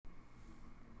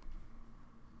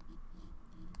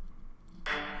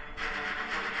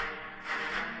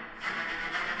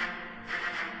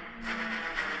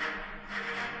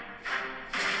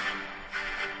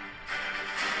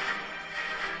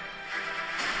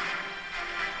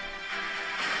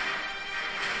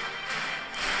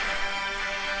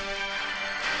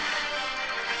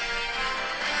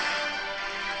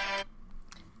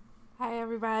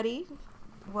everybody.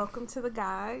 Welcome to the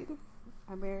guide.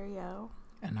 I'm Ariel.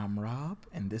 And I'm Rob,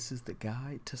 and this is the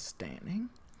guide to standing.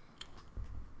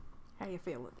 How you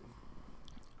feeling?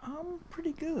 I'm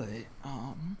pretty good.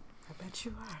 I bet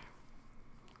you are.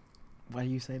 Why do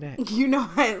you say that? You know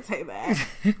I didn't say that.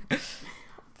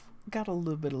 Got a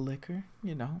little bit of liquor,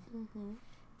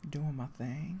 doing my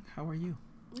thing. How are you?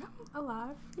 I'm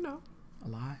alive,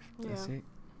 Alive? That's Yeah. it?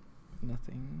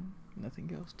 Nothing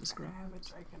else to describe? I haven't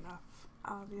drank enough,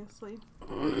 obviously.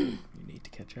 You need to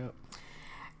catch up.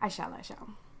 I shall.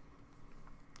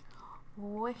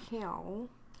 Well,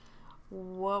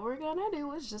 what we're gonna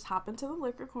do is just hop into the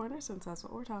liquor corner since that's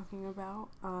what we're talking about.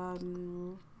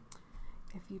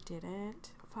 If you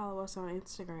didn't follow us on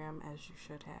Instagram, as you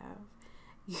should have,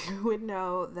 you would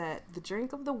know that the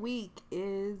drink of the week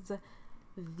is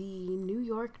the New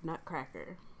York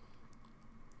Nutcracker.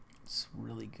 It's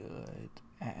really good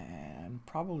and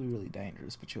probably really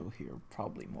dangerous, but you'll hear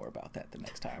probably more about that the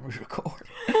next time we record.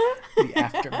 The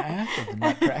aftermath of the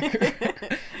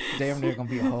Nutcracker. Damn, there's gonna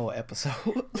be a whole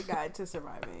episode. The guide to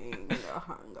surviving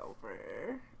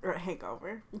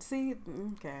hangover. See,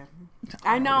 okay.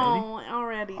 I know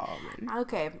already.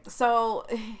 Okay, so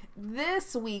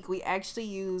this week we actually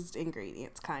used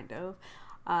ingredients, kind of.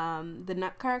 The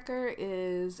Nutcracker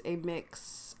is a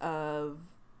mix of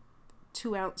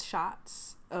 2-ounce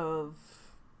shots of,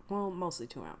 mostly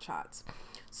 2-ounce shots.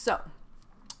 So,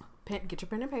 get your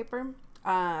pen and paper.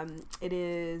 It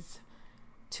is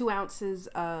 2 ounces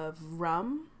of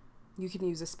rum. You can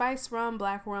use a spice rum,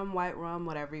 black rum, white rum,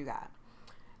 whatever you got.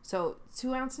 So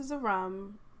 2 ounces of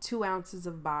rum, 2 ounces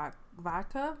of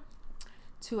vodka,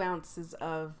 2 ounces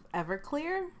of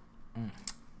Everclear,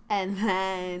 and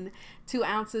then 2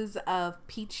 ounces of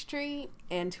Peachtree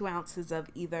and 2 ounces of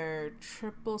either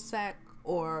triple sec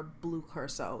or blue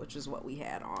curacao, which is what we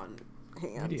had on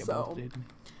hand. We did both, didn't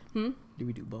we? Did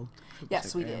we do both?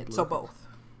 Yes, we did. So both.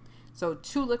 So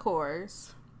 2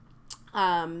 liqueurs.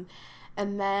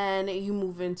 And then you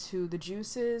move into the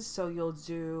juices. So you'll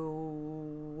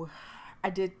do, I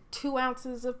did 2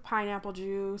 ounces of pineapple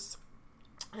juice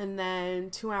and then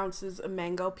 2 ounces of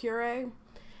mango puree,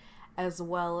 as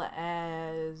well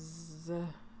as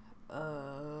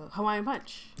Hawaiian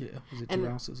punch. Yeah. Was it 2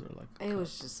 ounces or like? It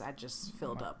was just, I just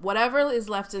filled up. Whatever is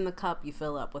left in the cup, you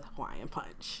fill up with Hawaiian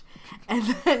punch. And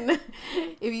then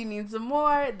if you need some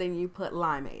more, then you put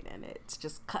limeade in it to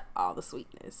just cut all the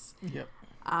sweetness. Yep.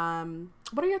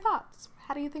 What are your thoughts?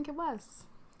 How do you think it was?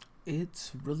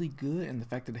 It's really good, and the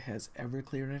fact that it has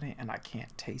Everclear in it and I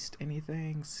can't taste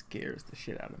anything scares the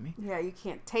shit out of me. Yeah, you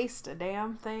can't taste a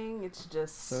damn thing. It's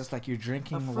just so it's like you're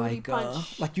drinking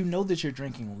like you know that you're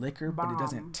drinking liquor, bomb. but it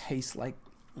doesn't taste like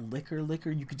liquor.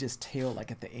 You could just tell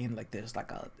like at the end, like there's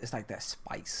like it's like that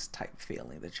spice type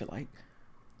feeling that you're like,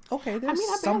 okay, there's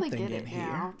something in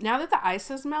here. Now that the ice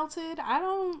has melted, I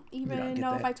don't even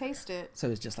know if I taste it.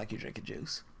 So it's just like you're drinking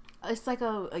juice. It's like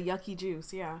a yucky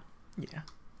juice, yeah. Yeah.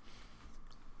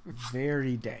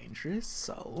 Very dangerous,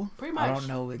 so pretty much. I don't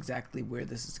know exactly where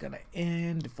this is gonna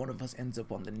end. If one of us ends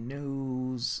up on the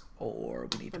news, or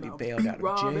we need to be bailed out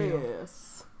of jail.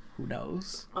 Who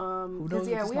knows? Who knows?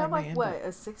 Yeah, we have like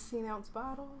a 16-ounce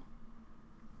bottle.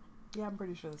 Yeah, I'm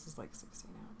pretty sure this is like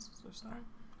 16 ounces or so.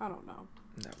 I don't know.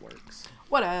 That works.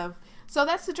 Whatever. So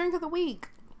that's the drink of the week.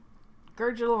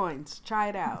 Gird your loins. Try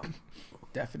it out.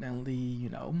 Definitely,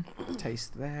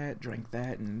 taste that, drink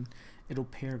that, and it'll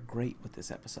pair great with this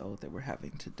episode that we're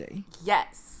having today.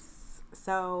 Yes.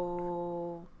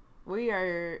 So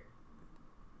we're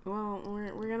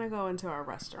gonna go into our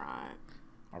restaurant.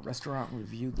 Our restaurant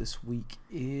review this week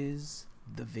is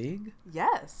the Vig.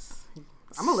 Yes.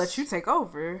 I'm gonna let you take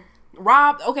over.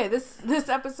 Rob, okay, this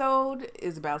episode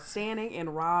is about standing,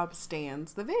 and Rob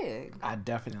stands the Vig. I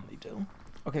definitely do.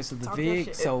 Okay, so the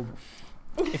Vig, so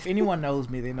if anyone knows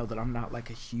me, they know that I'm not like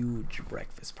a huge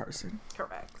breakfast person.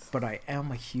 Correct. But I am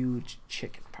a huge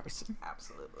chicken person.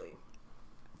 Absolutely.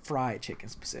 Fried chicken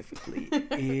specifically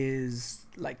is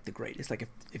like the greatest. Like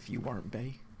if you weren't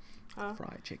Bey,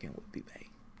 fried chicken would be Bey.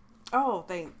 Oh,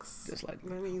 thanks. Just like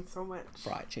that means so much.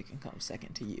 Fried chicken comes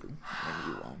second to you, and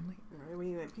you only. I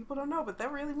mean, people don't know, but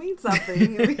that really means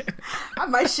something. I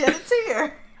might shed a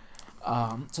tear.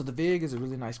 So the Vig is a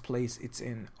really nice place. It's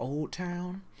in Old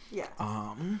Town. Yes.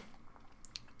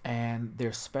 And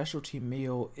their specialty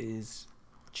meal is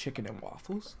chicken and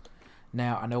waffles.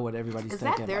 Now, I know what everybody's thinking.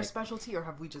 Is that their specialty, or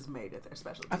have we just made it their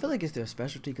specialty? I feel like it's their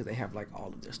specialty because they have like all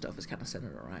of their stuff is kind of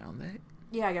centered around that.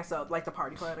 Yeah, I guess so. Like the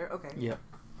party platter. Okay. Yep.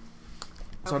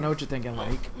 So I know what you're thinking,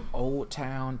 like Old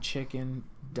Town chicken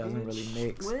doesn't really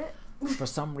mix. What? For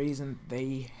some reason,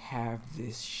 they have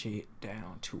this shit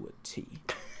down to a T.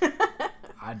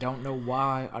 I don't know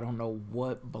why. I don't know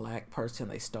what black person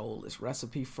they stole this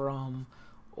recipe from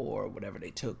or whatever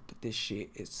they took, but this shit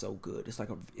is so good. It's like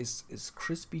it's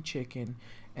crispy chicken,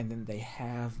 and then they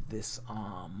have this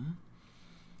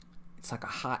it's like a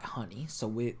hot honey.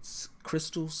 So it's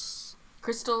Crystal's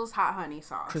hot honey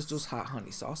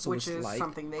sauce. So which it's is like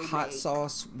something they hot make.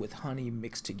 sauce with honey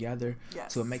mixed together.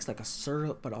 Yes. So it makes like a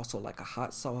syrup, but also like a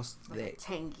hot sauce that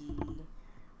tangy.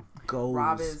 Goes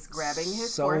Rob is grabbing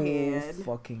his so forehead.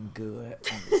 Fucking good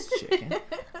on this chicken.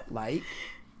 Like,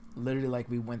 literally, like,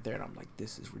 we went there and I'm like,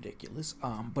 this is ridiculous.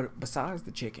 But besides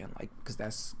the chicken, like, because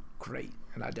that's great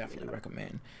and I definitely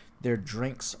recommend. Their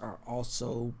drinks are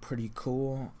also pretty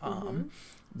cool.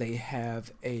 They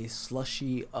have a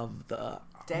slushie of the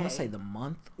day. I want to say the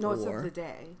month. No, it's of the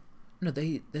day. No,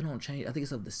 they don't change. I think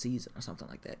it's of the season or something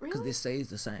like that. Because Really? this stays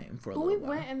the same for a But little we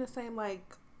while. went in the same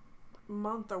like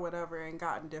month or whatever and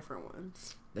gotten different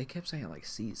ones. They kept saying like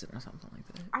season or something like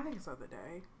that. I think it's of the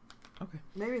day. Okay.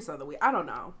 Maybe it's of the week. I don't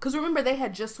know. Because remember they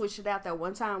had just switched it out that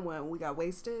one time when we got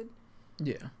wasted.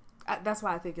 Yeah. That's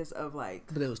why I think it's of like.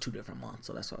 But it was 2 different months,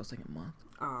 so that's why I was thinking month.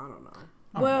 I don't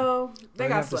know. Well, they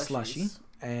got the slushie,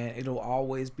 and it'll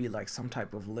always be like some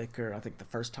type of liquor. I think the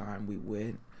first time we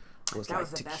went was that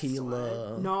like was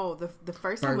tequila. No, the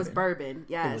first time was bourbon.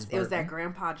 Yes, it was that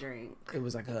grandpa drink. It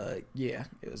was like it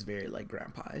was very like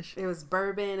grandpa-ish. It was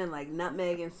bourbon and like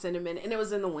nutmeg and cinnamon, and it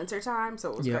was in the winter time,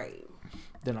 so it was great.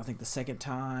 Then I think the second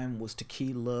time was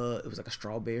tequila. It was like a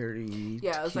strawberry.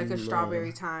 Yeah, it was like a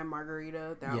strawberry thyme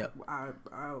margarita.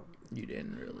 You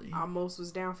didn't really. Almost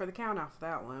was down for the count off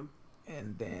that one.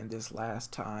 And then this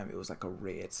last time, it was like a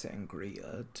red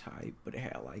sangria type, but it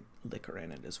had like liquor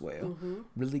in it as well.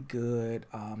 Really good.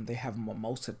 They have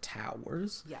mimosa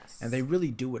towers. Yes. And they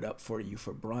really do it up for you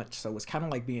for brunch. So it's kind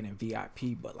of like being in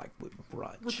VIP, but like with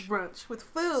brunch. With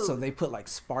food. So they put like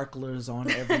sparklers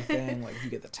on everything. Like if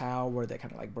you get the tower, they're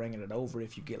kind of like bringing it over.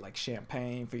 If you get like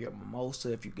champagne for your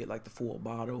mimosa, if you get like the full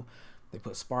bottle, they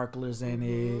put sparklers in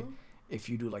it. If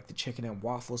you do like the chicken and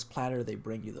waffles platter, they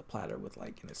bring you the platter with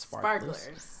like and it's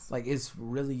sparklers. Like it's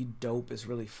really dope. It's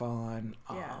really fun.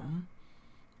 Yeah.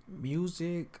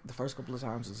 Music, the first couple of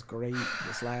times was great.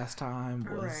 This last time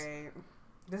was right.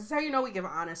 This is how you know we give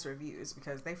honest reviews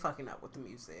because they fucking up with the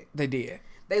music. They did.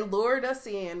 They lured us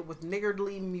in with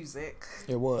niggardly music.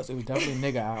 It was definitely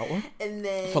nigga hour. And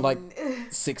then for like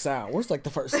 6 hours, like the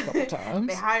first couple times.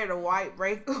 They hired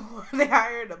they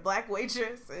hired a black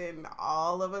waitress, and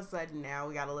all of a sudden now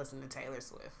we gotta listen to Taylor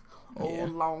Swift.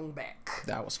 Long back.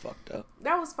 That was fucked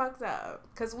up.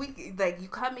 Cause we like you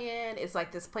come in, it's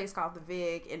like this place called the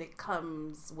Vig, and it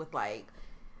comes with like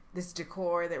this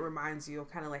decor that reminds you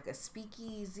of kind of like a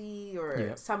speakeasy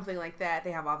or something like that.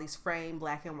 They have all these framed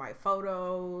black and white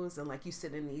photos, and like you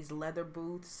sit in these leather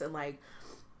booths, and like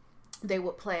they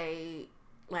would play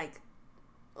like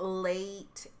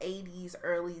late 80s,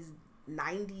 early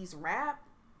 90s rap,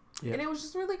 and it was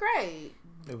just really great.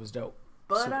 It was dope.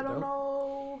 But super I don't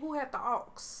know who had the aux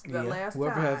last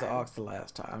whoever time. had the aux the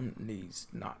last time needs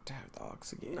not to have the aux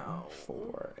again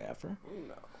forever.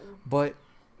 No. But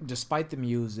despite the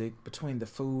music, between the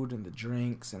food and the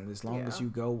drinks, and as long as you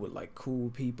go with like cool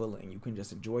people and you can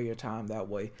just enjoy your time that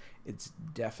way, it's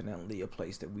definitely a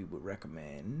place that we would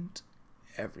recommend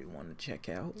everyone to check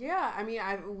out. Yeah, I mean,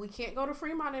 we can't go to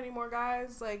Fremont anymore,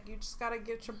 guys. Like, you just gotta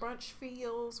get your brunch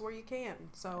feels where you can.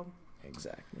 So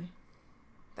exactly.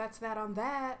 That's that on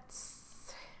that.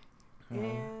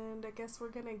 And I guess we're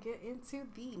gonna get into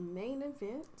the main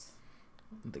event.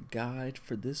 The guide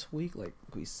for this week, like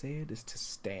we said, is to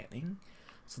standing.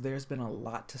 So there's been a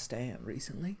lot to stand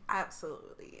recently.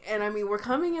 Absolutely. And I mean, we're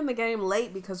coming in the game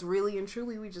late because really and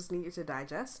truly we just needed to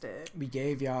digest it. We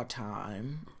gave y'all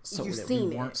time so that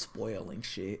we weren't spoiling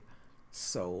shit.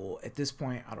 So at this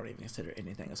point, I don't even consider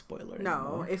anything a spoiler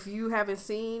anymore. If you haven't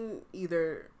seen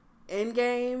either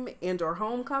Endgame and or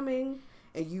Homecoming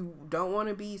and you don't want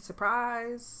to be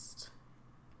surprised,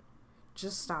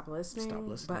 just stop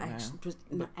listening. But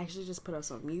actually just put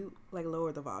us on mute. Like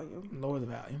lower the volume.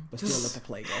 But still let the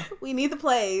play go. We need the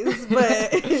plays,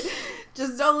 but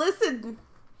just don't listen.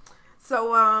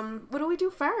 So what do we do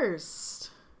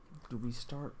first? Do we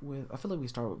start with? I feel like we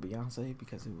start with Beyonce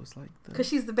because it was like because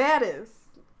she's the baddest.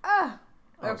 Okay.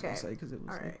 I was gonna say because it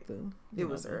was it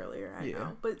was earlier. I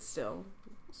know, but still.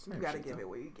 You gotta give it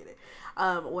where you get it.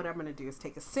 What I'm gonna do is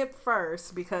take a sip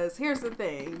first because here's the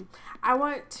thing. I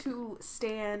want to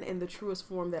stand in the truest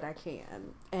form that I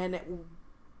can. And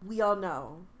we all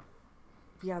know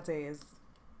Beyonce is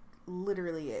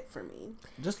literally it for me.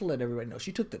 Just to let everybody know,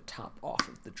 she took the top off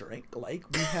of the drink. Like,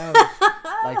 we have,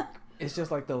 like, it's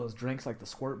just like those drinks, like the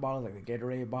squirt bottle, like the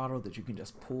Gatorade bottle that you can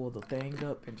just pull the thing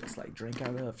up and just, like, drink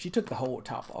out of. She took the whole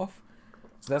top off.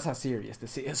 So that's how serious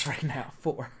this is right now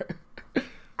for her.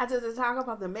 I took the top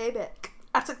off the Maybach.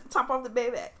 I took the top off the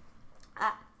Maybach.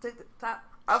 I took the top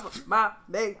off of my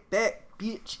Maybach,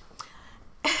 bitch.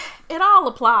 It all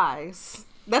applies.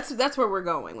 That's where we're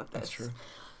going with this. That's true.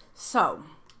 So,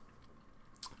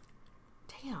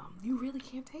 damn, you really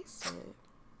can't taste it.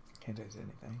 Can't taste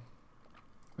anything.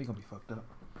 We gonna be fucked up.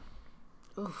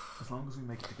 Oof. As long as we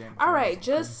make it to Game of All Thrones, right,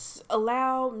 just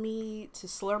allow me to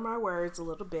slur my words a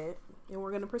little bit, and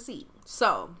we're gonna proceed.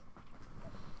 So,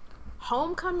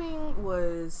 Homecoming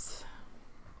was,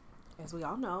 as we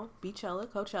all know,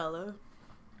 Coachella.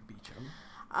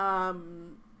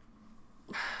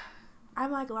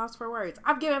 I'm like lost for words.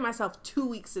 I've given myself 2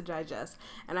 weeks to digest,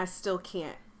 and I still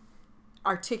can't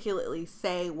articulately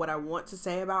say what I want to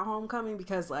say about Homecoming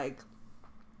because, like,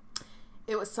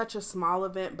 it was such a small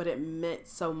event, but it meant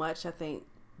so much, I think,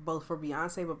 both for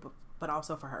Beyonce, but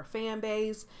also for her fan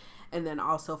base, and then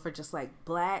also for just, like,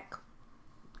 black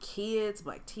kids,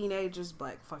 black teenagers,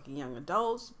 black fucking young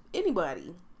adults,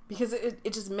 anybody. Because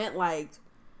it just meant, like,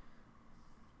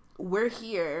 we're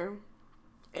here,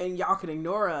 and y'all can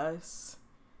ignore us,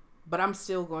 but I'm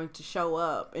still going to show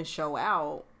up and show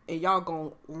out, and y'all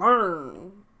gonna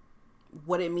learn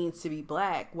what it means to be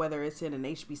black, whether it's in an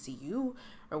HBCU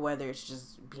or whether it's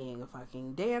just being a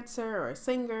fucking dancer or a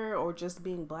singer or just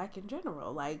being black in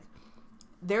general. Like,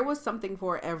 there was something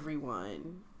for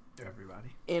everyone.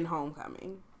 Everybody. In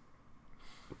Homecoming.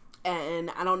 And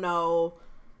I don't know.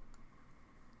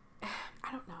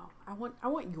 I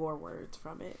want your words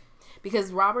from it.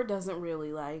 Because Robert doesn't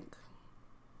really, like,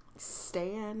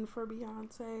 stand for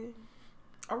Beyonce.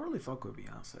 I really fuck with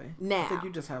Beyonce. Now. I think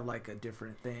you just have, like, a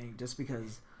different thing. Just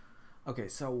because... Okay,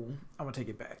 so I'm going to take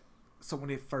it back. So when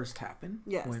it first happened...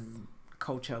 Yes. When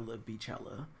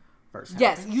Beachella first happened...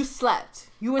 Yes, you slept.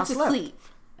 You went to sleep.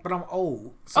 But I'm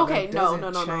old. So okay, no.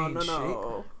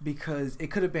 Shit because it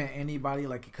could have been anybody.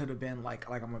 Like, it could have been, like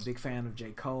I'm a big fan of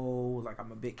J. Cole. Like,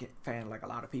 I'm a big fan of, like, a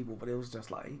lot of people. But it was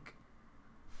just, like...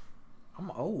 I'm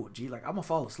old, G. Like, I'm gonna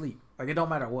fall asleep. Like, it don't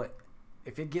matter what.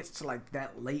 If it gets to, like,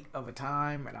 that late of a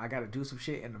time and I gotta do some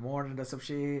shit in the morning or some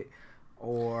shit,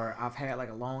 or I've had, like,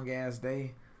 a long ass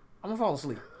day, I'm gonna fall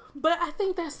asleep. But I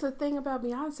think that's the thing about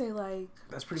Beyonce. Like,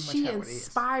 that's pretty much she how it is. She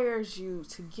inspires you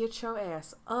to get your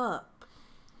ass up.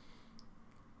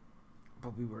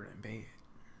 But we were in bed.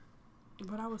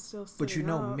 But I was still sitting But you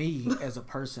know up. me as a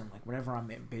person, like, whenever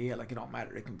I'm in bed, like, it don't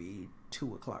matter. It can be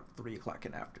 2 o'clock, 3 o'clock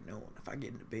in the afternoon. If I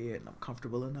get into bed and I'm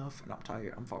comfortable enough and I'm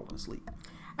tired, I'm falling asleep.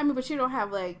 I mean, but you don't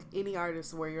have, like, any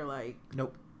artists where you're like...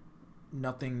 Nope.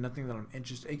 Nothing that I'm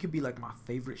interested. It could be, like, my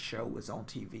favorite show is on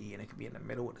TV, and it could be in the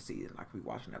middle of the season. I could be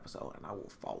watching an episode, and I will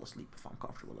fall asleep if I'm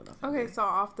comfortable enough. Okay, so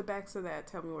off the backs of that,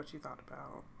 tell me what you thought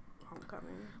about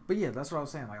Homecoming. But yeah, that's what I was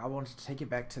saying. Like, I wanted to take it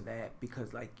back to that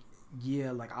because, like,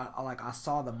 yeah, like, I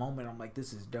saw the moment. I'm like,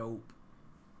 this is dope,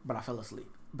 but I fell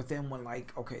asleep. But then when,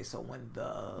 like, okay, so when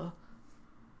the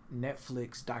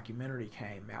Netflix documentary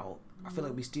came out, I feel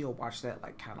like we still watched that,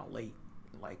 like, kind of late,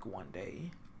 like, one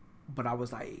day. But I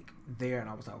was, like, there, and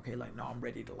I was like, okay, like, no, I'm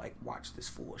ready to, like, watch this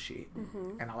full shit.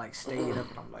 Mm-hmm. And I, like, stayed up,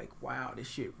 and I'm like, wow, this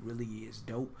shit really is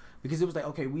dope. Because it was like,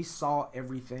 okay, we saw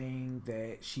everything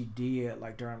that she did,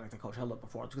 like, during, like, the Coachella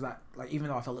performance. Because even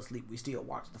though I fell asleep, we still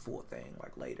watched the full thing,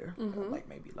 like, later. Mm-hmm. Like,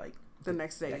 maybe, like... The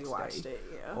next day you watched it,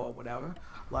 yeah. Or whatever.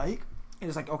 Like, and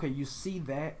it's like, okay, you see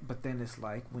that, but then it's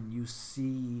like, when you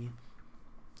see...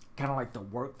 kind of like the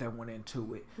work that went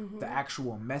into it, mm-hmm. the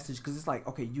actual message, because it's like,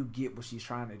 okay, you get what she's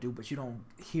trying to do, but you don't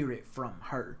hear it from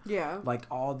her. Yeah. Like,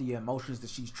 all the emotions that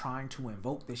she's trying to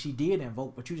invoke, that she did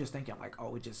invoke, but you're just thinking, like,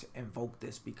 oh, it just invoked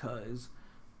this because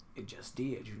it just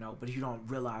did, you know? But you don't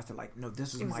realize that, like, no,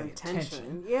 this is my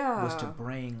intention. Yeah. Was to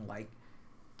bring, like,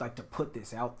 to put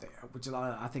this out there, which is,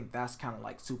 I think that's kind of,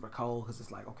 like, super cool, because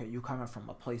it's like, okay, you coming from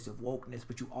a place of wokeness,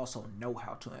 but you also know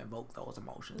how to invoke those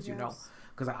emotions, you know?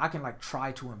 Because, like, I can, like,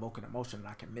 try to invoke an emotion and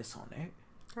I can miss on that.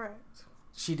 Correct.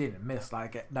 She didn't miss,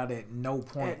 like, not at no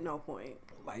point. At no point.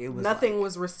 Like, it was nothing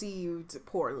was received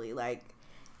poorly. Like,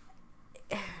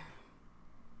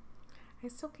 I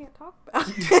still can't talk about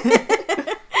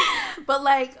it. But,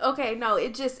 like, okay, no,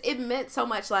 it meant so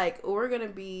much. Like,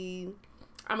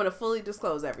 I'm going to fully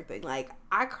disclose everything. Like,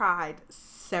 I cried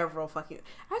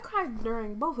I cried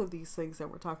during both of these things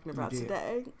that we're talking about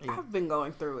today. Yeah. I've been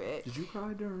going through it. Did you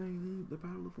cry during the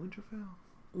Battle of Winterfell?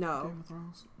 No. Game of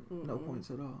Thrones? Mm-mm. No points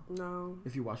at all? No.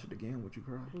 If you watch it again, would you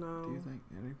cry? No. Do you think?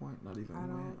 At any point? Not even I when?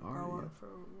 don't go up for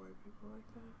white people like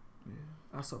that.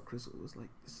 Yeah. I saw Crystal was like,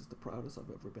 "This is the proudest I've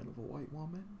ever been of a white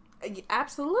woman."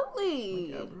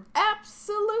 Absolutely. Like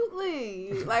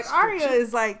absolutely. Like Aria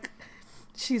is like,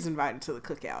 she's invited to the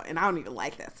cookout, and I don't even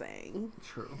like that saying.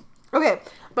 True. Okay,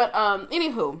 but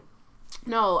anywho,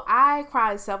 no, I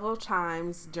cried several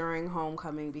times during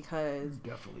homecoming because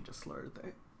you definitely just slurred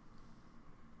that.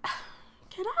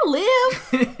 Can I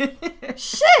live?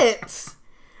 Shit.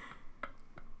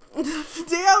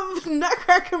 Damn,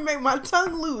 Nutcracker made my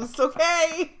tongue loose.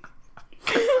 Okay.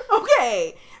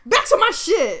 Okay, back to my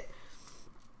shit.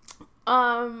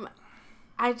 I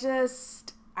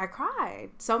cried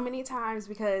so many times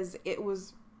because it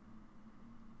was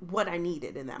what I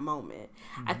needed in that moment.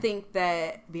 Mm-hmm. I think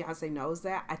that Beyonce knows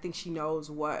that. I think she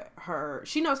knows what her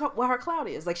clout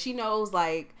is. Like, she knows,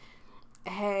 like,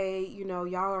 hey, you know,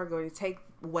 y'all are going to take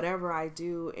whatever I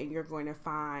do and you're going to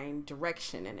find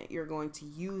direction in it. You're going to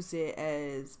use it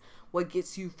as what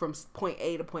gets you from point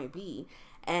A to point B.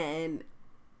 And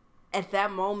at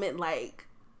that moment, like,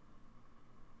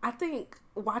 I think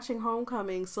watching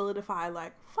Homecoming solidified,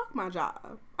 like, fuck my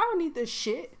job. I don't need this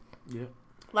shit. Yeah.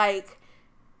 Like,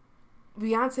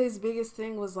 Beyonce's biggest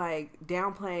thing was, like,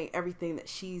 downplaying everything that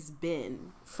she's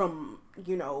been from,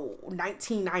 you know,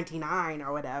 1999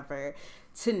 or whatever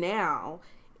to now.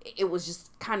 It was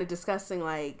just kind of discussing,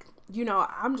 like, you know,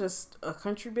 I'm just a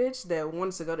country bitch that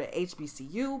wants to go to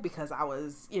HBCU because I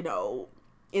was, you know,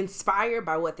 inspired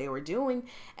by what they were doing,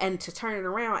 and to turn it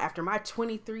around after my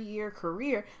 23-year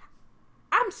career,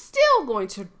 I'm still going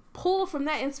to pull from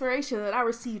that inspiration that I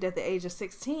received at the age of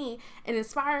 16 and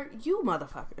inspire you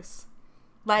motherfuckers.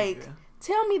 Like, yeah.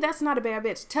 Tell me that's not a bad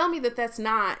bitch. Tell me that that's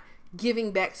not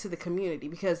giving back to the community,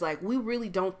 because, like, we really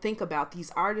don't think about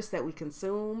these artists that we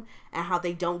consume and how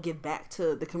they don't give back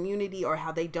to the community or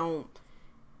how they don't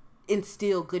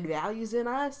instill good values in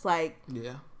us. Like,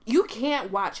 yeah. You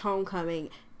can't watch Homecoming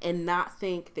and not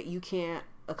think that you can't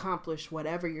accomplish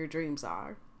whatever your dreams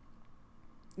are.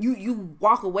 You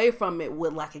walk away from it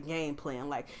with, like, a game plan.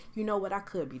 Like, you know what, I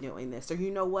could be doing this. Or, you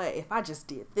know what, if I just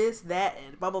did this, that,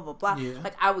 and blah, blah, blah, blah. Yeah.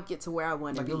 Like, I would get to where I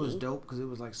want to be. Like, it was dope because it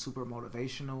was, like, super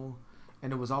motivational.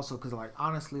 And it was also because, like,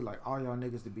 honestly, like, all y'all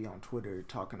niggas to be on Twitter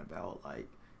talking about, like,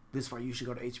 this is why you should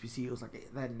go to HBCU. It was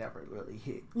like, that never really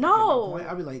hit. No. Like,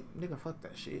 I'd be like, nigga, fuck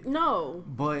that shit. No.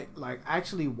 But, like,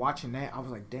 actually watching that, I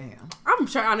was like, damn. I'm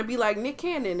trying to be like Nick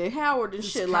Cannon and Howard and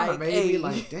shit. Like, made me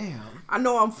like, damn. I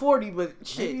know I'm 40, but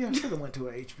shit. Maybe I should have went to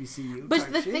a HBCU.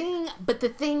 But the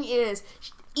thing is,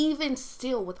 even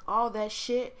still with all that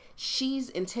shit, she's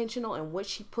intentional in what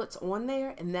she puts on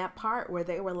there. In that part where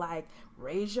they were like,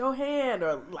 raise your hand,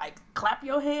 or like, clap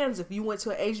your hands if you went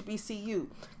to a HBCU.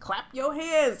 Clap your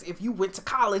hands if you went to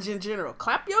college in general.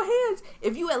 Clap your hands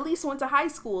if you at least went to high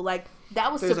school. Like,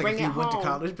 that was to bring it home. Went to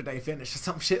college, but they finished or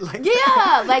some shit like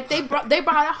that. Yeah, like they brought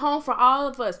it home for all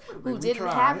of us who didn't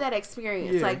have that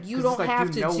experience. Yeah, like, you don't have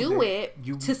to do it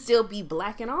to still be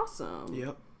black and awesome.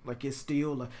 Yep. Like, it's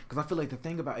still, like, because I feel like the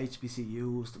thing about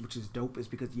HBCUs, which is dope, is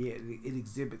because, yeah, it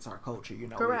exhibits our culture, you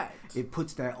know. Correct. It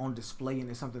puts that on display, and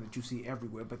it's something that you see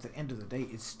everywhere. But at the end of the day,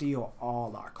 it's still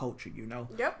all our culture, you know.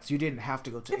 Yep. So you didn't have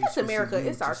to go to HBCU. If it's America,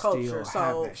 it's our culture,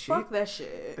 so fuck that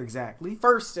shit. Exactly.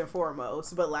 First and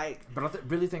foremost, but, like. But I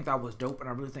really think that was dope, and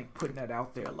I really think putting that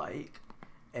out there, like,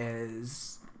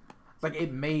 as, like,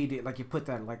 it made it, like, it put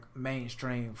that, like,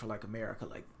 mainstream for, like, America.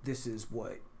 Like, this is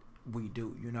what we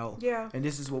do, you know. Yeah. And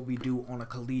this is what we do on a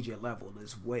collegiate level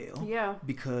as well. Yeah.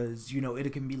 Because, you know,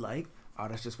 it can be like, oh,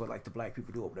 that's just what, like, the black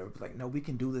people do or whatever. But, like, no, we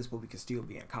can do this, but we can still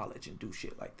be in college and do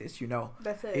shit like this, you know.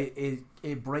 That's it.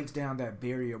 It breaks down that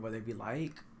barrier where they be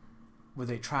like, where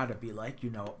they try to be like, you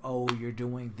know, oh, you're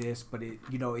doing this, but it,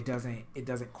 you know, it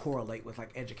doesn't correlate with, like,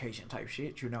 education type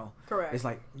shit, you know. Correct. It's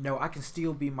like, no, I can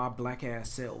still be my black ass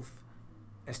self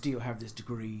and still have this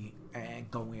degree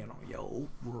and go in on your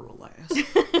rural ass.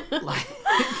 Like,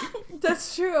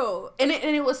 that's true. And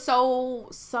it was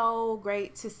so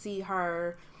great to see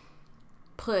her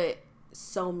put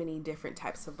so many different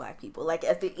types of black people. Like,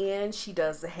 at the end, she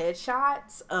does the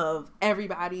headshots of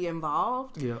everybody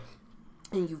involved. Yeah.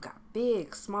 And you got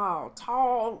big, small,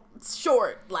 tall,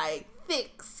 short, like,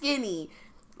 thick, skinny,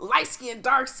 light skin,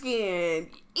 dark skin,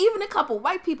 even a couple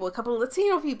white people, a couple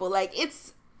Latino people. Like,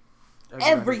 it's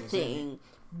everything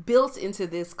built into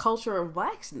this culture of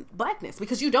blackness,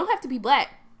 because you don't have to be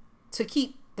black to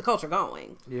keep the culture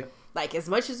going. Yeah. Like, as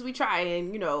much as we try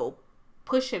and, you know,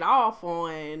 push it off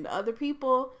on other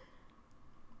people,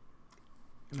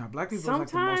 no, black people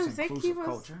sometimes is like the most inclusive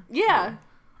culture. Yeah.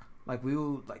 Like, we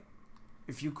will, like,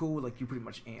 if you cool, like, you pretty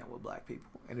much in with black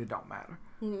people, and it don't matter.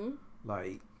 Mm-hmm.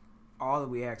 Like, all that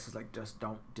we ask is, like, just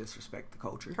don't disrespect the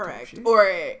culture. Correct. Or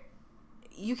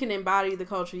you can embody the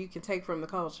culture, you can take from the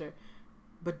culture,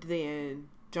 but then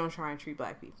don't try and treat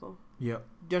black people. Yep.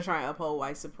 Don't try and uphold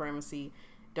white supremacy.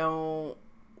 Don't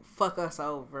fuck us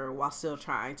over while still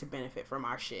trying to benefit from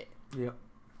our shit. Yep.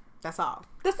 That's all.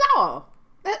 That's all.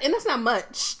 And that's not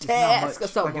much to ask of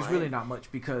someone. Like, it's really not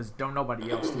much because don't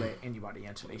nobody else let anybody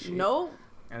into their shit. Nope.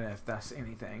 And if that's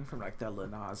anything from like that Lil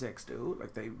Nas X dude,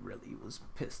 like they really was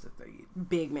pissed that they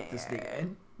big man this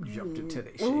nigga jumped into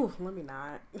their shit. Ooh, let me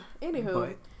not. Anywho,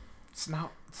 but it's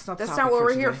not. That's not what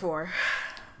we're here for.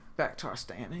 Back to our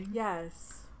standing.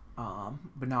 Yes.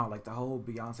 But no, like the whole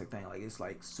Beyonce thing, like it's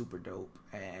like super dope.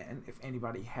 And if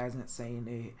anybody hasn't seen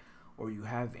it, or you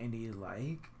have any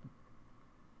like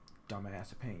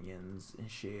dumbass opinions and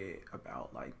shit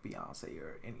about like Beyonce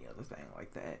or any other thing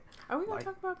like that. Are we gonna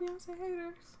talk about Beyonce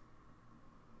haters?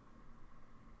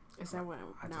 Is that what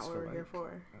not what we're here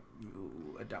for?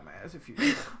 You a dumbass if you.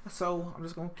 So I'm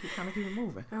just gonna keep it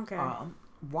moving. Okay.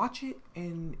 Watch it,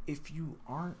 and if you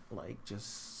aren't like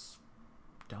just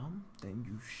dumb, then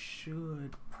you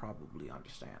should probably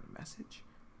understand the message.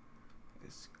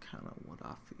 It's kind of what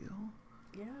I feel.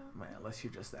 Yeah. Man, unless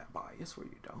you're just that biased where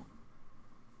you don't.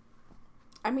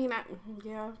 I mean,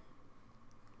 yeah.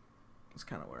 That's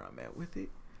kind of where I'm at with it.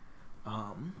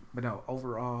 But no,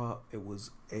 overall, it was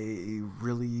a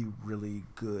really, really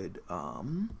good,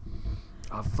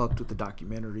 I fucked with the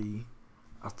documentary.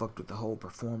 I fucked with the whole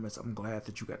performance. I'm glad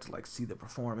that you got to like see the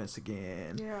performance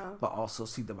again. Yeah. But also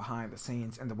see the behind the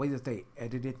scenes and the way that they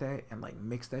edited that and like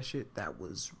mixed that shit, that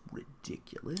was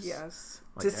ridiculous. Yes.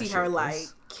 Like, to see her like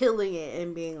killing it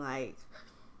and being like,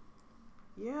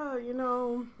 yeah, you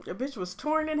know, a bitch was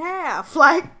torn in half.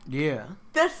 Like, yeah,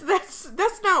 that's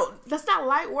not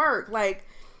light work. Like,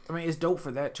 I mean, it's dope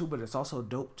for that too, but it's also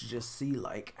dope to just see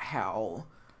like how,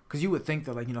 because you would think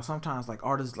that like, you know, sometimes like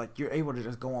artists, like you're able to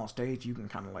just go on stage, you can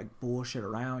kind of like bullshit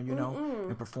around, you know,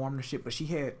 and perform the shit. But she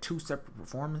had 2 separate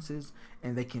performances,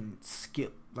 and they can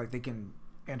skip, like they can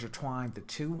intertwine the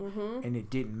 2, and it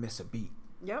didn't miss a beat.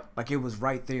 Yep. Like it was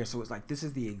right there, so it's like this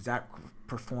is the exact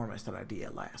performance that I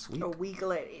did last week. A week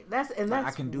later, that's like,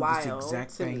 I can do this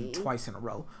exact thing twice in a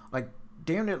row. Like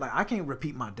damn it, like I can't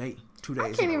repeat my day 2 days.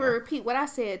 I can't even repeat what I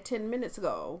said 10 minutes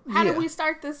ago. How did we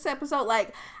start this episode?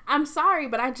 Like, I'm sorry,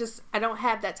 but I don't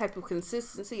have that type of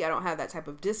consistency. I don't have that type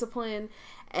of discipline,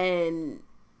 and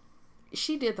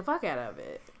she did the fuck out of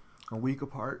it. A week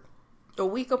apart.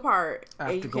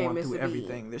 After going through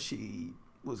everything that she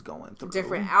was going through,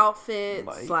 different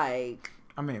outfits, like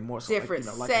I mean, more so different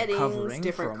like, you know, settings,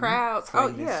 different crowds. Oh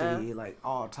yeah, like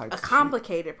all types. A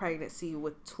complicated pregnancy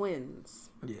with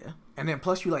twins. Yeah, and then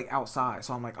plus you like outside,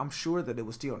 so I'm like, I'm sure that it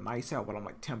was still nice out, but I'm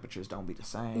like, temperatures don't be the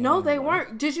same. No, they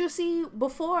weren't. Did you see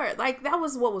before? Like that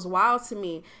was what was wild to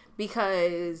me,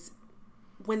 because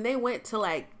when they went to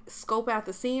like scope out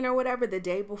the scene or whatever the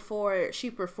day before she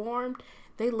performed,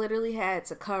 they literally had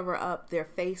to cover up their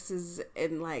faces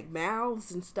and like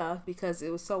mouths and stuff because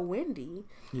it was so windy.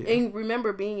 Yeah. And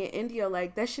remember being in India,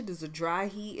 like that shit is a dry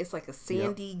heat. It's like a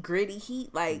sandy, gritty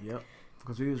heat. Like,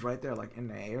 because we was right there, like in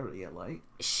the area. Like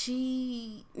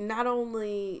she not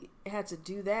only had to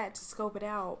do that to scope it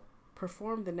out,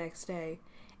 perform the next day,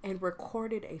 and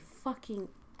recorded a fucking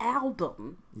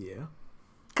album. Yeah.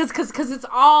 Cause it's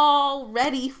all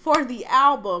ready for the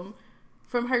album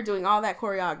from her doing all that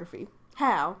choreography.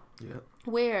 How? Yep.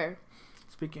 Where?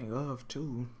 Speaking of,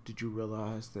 too, did you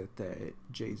realize that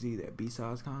Jay-Z, that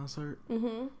B-Sides concert,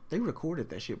 they recorded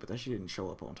that shit, but that shit didn't show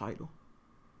up on Tidal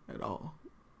at all.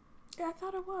 Yeah, I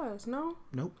thought it was. No?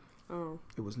 Nope. Oh.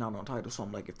 It was not on Tidal. So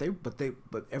I'm like,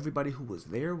 but everybody who was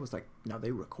there was like, no,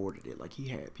 they recorded it. Like he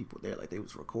had people there, like they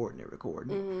was recording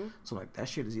it. So like that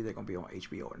shit is either gonna be on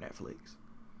HBO or Netflix.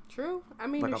 True. I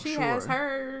mean, like, if she has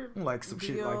her like some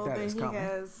shit like that is coming.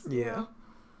 Yeah.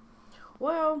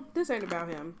 Well, this ain't about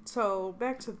him. So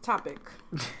back to the topic.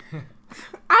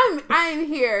 I'm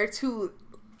here to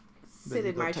sit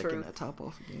in my truth. Taking that top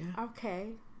off again.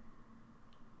 Okay.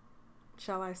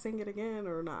 Shall I sing it again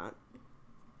or not?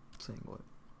 Sing what?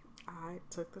 I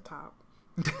took the top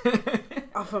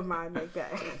off of my neck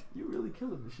bag. You really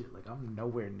killing the shit. Like I'm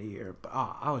nowhere near. But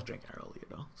I was drinking earlier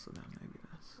though, so now maybe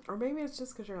that's. Or maybe it's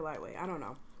just because you're lightweight. I don't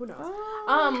know. Who knows?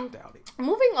 Doubt it.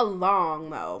 Moving along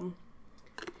though.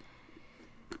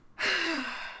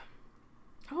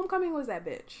 Homecoming was that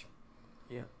bitch.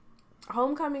 Yeah.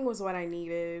 Homecoming was what I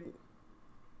needed.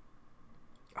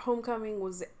 Homecoming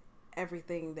was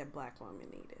everything that Black women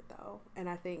needed, though. And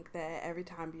I think that every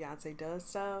time Beyonce does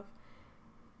stuff,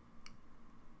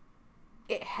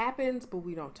 it happens, but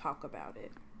we don't talk about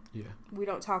it. Yeah. We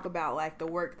don't talk about, like, the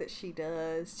work that she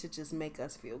does to just make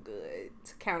us feel good,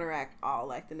 to counteract all,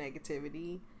 like, the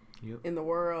negativity in the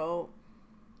world.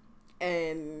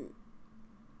 And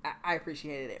I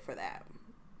appreciated it for that.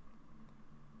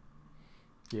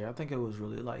 Yeah, I think it was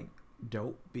really like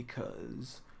dope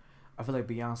because I feel like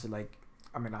Beyonce, like,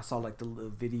 I mean, I saw like the little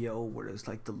video where it's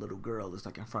like the little girl is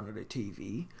like in front of the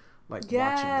TV, like watching the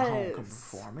homecoming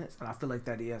performance, and I feel like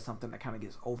that is something that kind of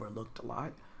gets overlooked a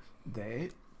lot. That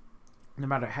no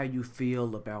matter how you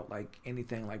feel about like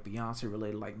anything like Beyonce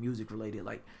related, like music related,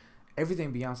 like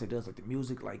everything Beyonce does, like the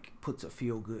music, like puts a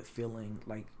feel good feeling,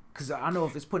 like, because I know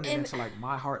if it's putting it into like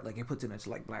my heart, like it puts it into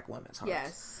like black women's hearts.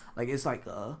 Yes. Like it's like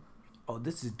oh,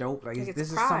 this is dope. Like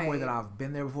this is somewhere that I've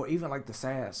been there before. Even like the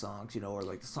sad songs, you know, or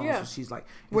like the songs where she's like,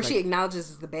 where she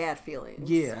acknowledges the bad feelings.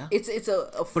 Yeah, it's a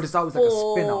but it's always like a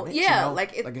spin on it. Yeah, you know?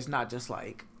 like it's not just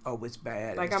like, oh, it's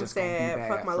bad. Like, it's I'm just sad.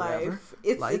 Fuck my forever. life.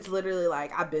 It's literally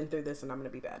like, I've been through this and I'm gonna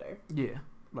be better. Yeah,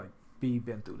 like you've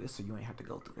been through this, so you ain't have to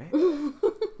go through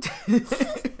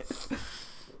that.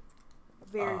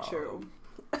 Very true.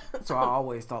 So I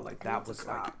always thought like that was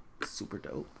like super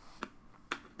dope.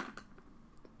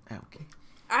 Okay.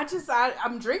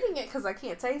 I'm drinking it because I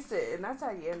can't taste it, and that's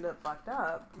how you end up fucked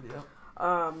up. Yeah.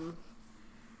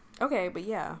 Okay, but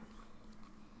yeah.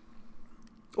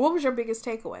 What was your biggest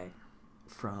takeaway?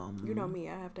 From... You know me,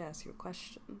 I have to ask you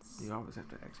questions. You always have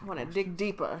to ask me. I want to dig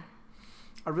deeper.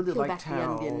 I really liked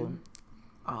how...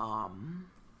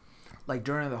 like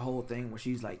during the whole thing where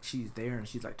she's there and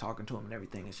she's like talking to him and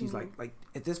everything, and she's like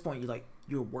at this point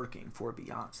you're working for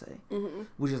Beyonce,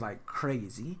 which is like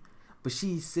crazy. But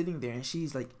she's sitting there and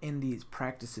she's like in these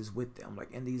practices with them,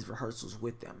 like in these rehearsals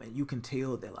with them, and you can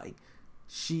tell that like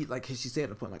she said at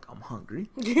the point, like, I'm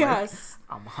hungry. Yes.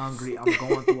 Like, I'm hungry. I'm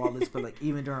going through all this, but like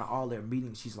even during all their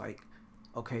meetings, she's like,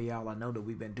 okay, y'all, I know that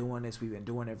we've been doing this, we've been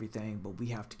doing everything, but we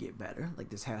have to get better. Like,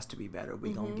 this has to be better.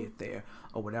 We gonna get there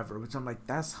or whatever. Which I'm like,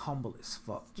 that's humble as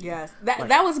fuck. Yes,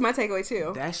 that was my takeaway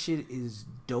too. That shit is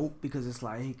dope because it's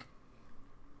like,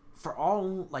 for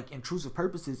all like intrusive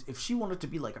purposes, if she wanted to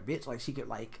be like a bitch, like she could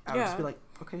like, I would just be like,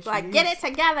 okay, like, get it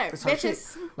together, it's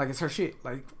bitches. Like, it's her shit.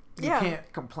 Like, you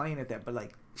can't complain at that, but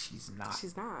like, she's not.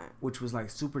 Which was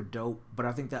like super dope. But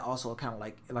I think that also kind of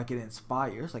like it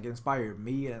inspires. Like, it inspired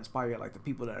me. It inspired like the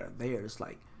people that are there. It's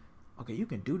like, okay, you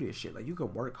can do this shit. Like, you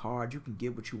can work hard. You can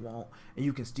get what you want, and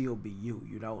you can still be you.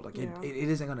 You know, like it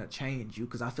isn't gonna change you.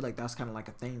 Because I feel like that's kind of like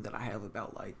a thing that I have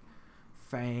about like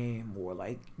fame or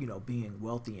like, you know, being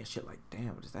wealthy and shit. Like,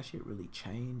 damn, does that shit really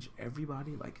change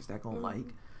everybody? Like, is that gonna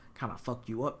like kind of fuck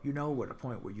you up? You know, or the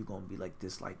point where you're gonna be like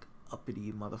this like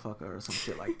uppity motherfucker or some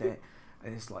shit like that.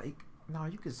 And it's like, no,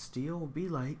 you can still be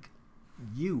like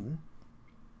you,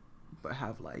 but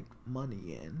have like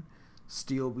money and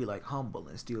still be like humble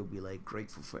and still be like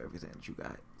grateful for everything that you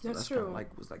got. So that's true. Kind of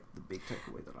like was like the big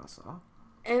takeaway that I saw.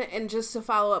 And just to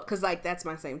follow up, because like that's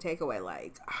my same takeaway.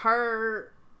 Like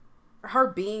her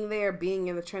being there, being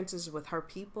in the trenches with her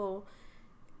people,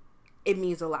 it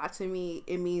means a lot to me.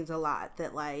 It means a lot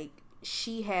that like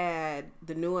she had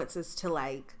the nuances to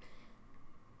like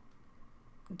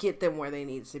get them where they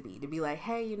needed to be like,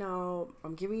 hey, you know,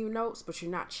 I'm giving you notes, but you're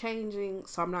not changing,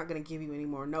 so I'm not going to give you any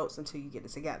more notes until you get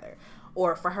it together.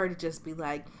 Or for her to just be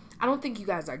like, I don't think you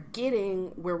guys are getting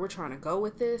where we're trying to go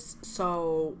with this,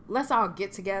 so let's all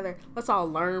get together, let's all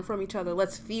learn from each other,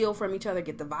 let's feel from each other,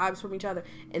 get the vibes from each other,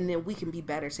 and then we can be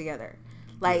better together.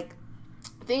 Like,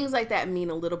 things like that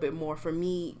mean a little bit more for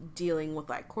me dealing with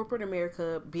like corporate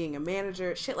America, being a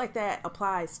manager, shit like that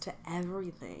applies to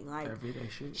everything. Like, everyday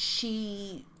shit.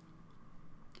 She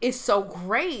is so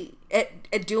great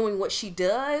at doing what she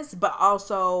does, but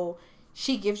also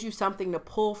she gives you something to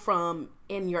pull from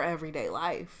in your everyday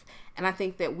life. And I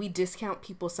think that we discount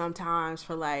people sometimes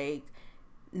for like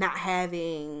not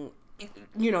having,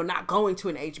 you know, not going to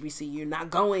an HBCU, not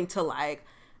going to like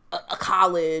a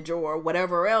college or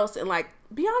whatever else. And like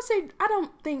Beyonce, I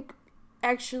don't think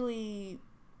actually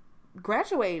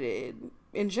graduated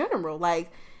in general.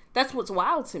 Like, that's what's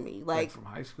wild to me. Like from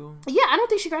high school? Yeah, I don't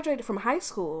think she graduated from high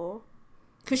school.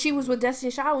 Because she was with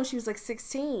Destiny Child when she was like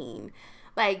 16.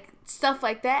 Like, stuff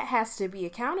like that has to be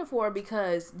accounted for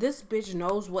because this bitch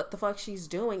knows what the fuck she's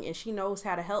doing and she knows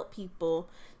how to help people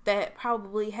that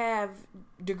probably have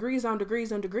degrees on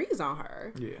degrees on degrees on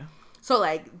her. Yeah. So,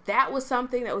 like, that was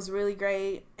something that was really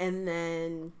great. And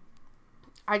then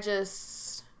I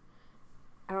don't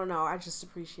know, I just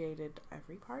appreciated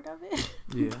every part of it.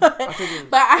 Yeah.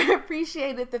 but I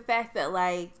appreciated the fact that,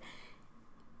 like,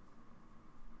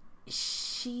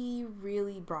 she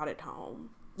really brought it home.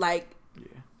 Like,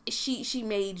 she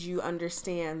made you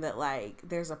understand that, like,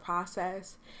 there's a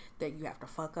process, that you have to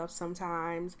fuck up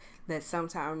sometimes, that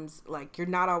sometimes, like, you're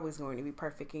not always going to be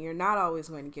perfect and you're not always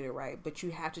going to get it right, but you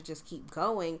have to just keep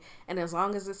going. And as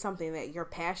long as it's something that you're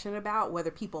passionate about, whether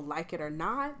people like it or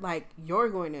not, like, you're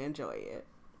going to enjoy it.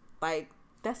 Like,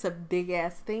 that's a big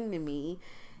ass thing to me,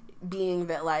 being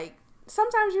that, like,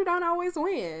 sometimes you don't always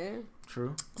win.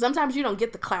 True. Sometimes you don't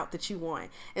get the clout that you want.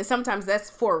 And sometimes that's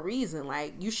for a reason.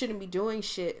 Like, you shouldn't be doing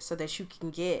shit so that you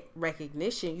can get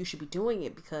recognition. You should be doing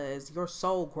it because your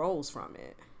soul grows from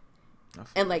it.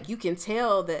 And, like, you can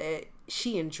tell that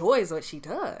she enjoys what she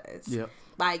does. Yep.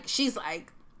 Like, she's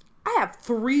like, I have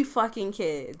 3 fucking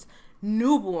kids,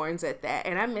 newborns at that,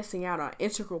 and I'm missing out on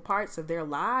integral parts of their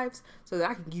lives so that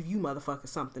I can give you motherfuckers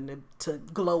something to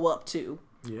glow up to.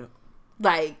 Yeah.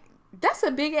 Like, that's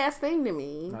a big ass thing to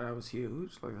me. No, that was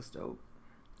huge. Like, that's dope.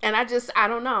 And I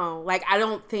don't know. Like, I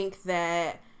don't think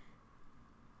that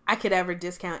I could ever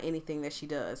discount anything that she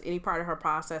does. Any part of her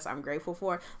process, I'm grateful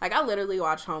for. Like, I literally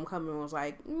watched Homecoming and was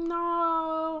like,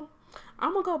 no,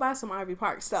 I'm gonna go buy some Ivy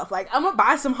Park stuff. Like, I'm gonna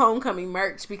buy some Homecoming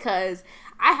merch because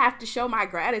I have to show my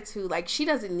gratitude. Like, she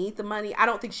doesn't need the money. I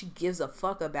don't think she gives a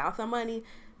fuck about the money.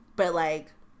 But,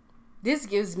 like, this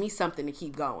gives me something to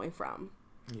keep going from.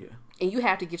 Yeah. And you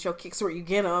have to get your kicks where you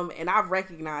get them. And I've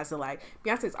recognized that, like,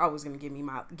 Beyonce's always going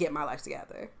to get my life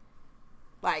together.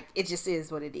 Like, it just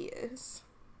is what it is.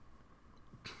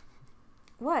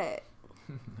 What?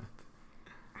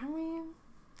 I mean,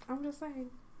 I'm just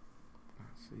saying. I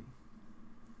see.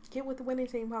 Get with the winning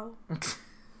team, ho.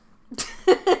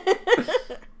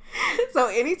 So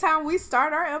anytime we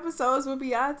start our episodes with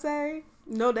Beyonce,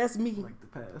 no, that's me. Like the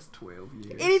past 12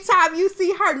 years. Anytime you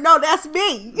see her, no, that's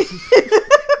me.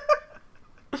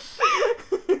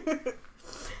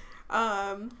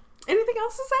 Anything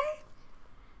else to say?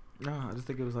 No, I just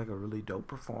think it was like a really dope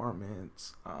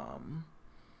performance. I'm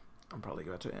probably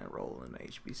going to enroll in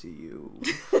HBCU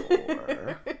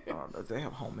for, I don't know if they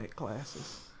have home ec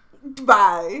classes.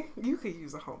 Bye. You could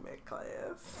use a home ec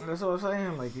class. That's what I'm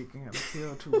saying. Like, you can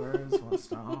kill 2 birds with 1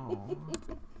 stone.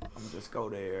 I'm gonna just go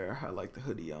there. I like the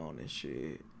hoodie on and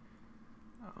shit.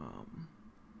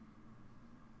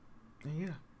 And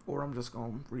yeah. Or I'm just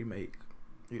gonna remake.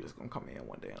 You're just gonna come in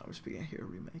one day and I'm just being here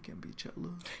remaking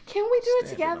Beachella. Can we do it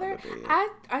together?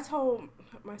 I told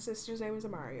my sister's name is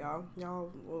Amari, y'all.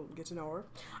 Y'all will get to know her.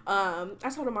 I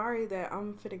told Amari that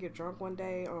I'm finna get drunk one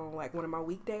day on, like, one of my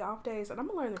weekday off days, and I'm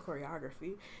gonna learn the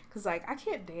choreography. Cause, like, I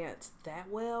can't dance that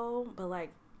well, but,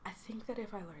 like, I think that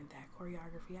if I learned that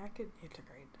choreography, I could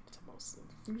integrate into most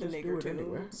of the nigger tunes.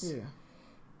 Anyway. Yeah.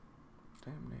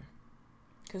 Damn near.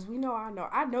 Cause we know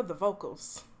I know the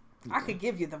vocals. Yeah. I could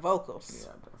give you the vocals.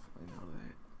 Yeah, I definitely know that.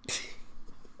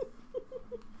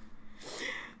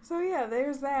 So yeah,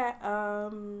 there's that.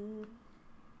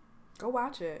 Go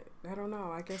watch it. I don't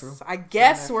know. I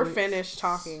guess we're finished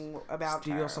talking about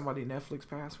steal somebody's Netflix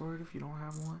password if you don't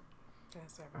have one.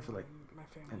 I feel like my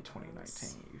family in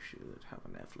 2019 you should have a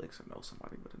Netflix or know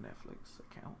somebody with a Netflix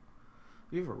account.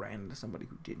 You ever ran into somebody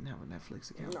who didn't have a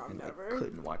Netflix account? No, and never. Like,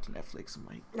 couldn't watch Netflix? I'm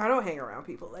like, I don't hang around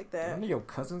people like that. None of your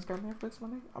cousins got Netflix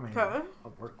money? I mean, huh? I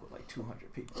work with like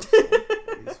 200 people. So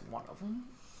at least one of them.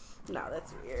 No,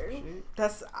 that's weird. Shit.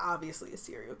 That's obviously a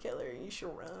serial killer, and you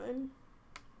should run.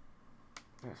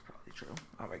 That's probably true.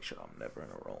 I'll make sure I'm never in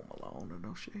a room alone or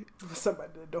no shit.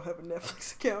 Somebody that don't have a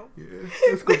Netflix account.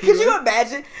 Yeah. Could you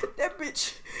imagine? That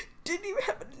bitch didn't even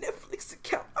have a Netflix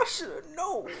account. I should have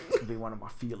known. It's going to be one of my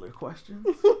feeler questions.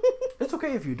 It's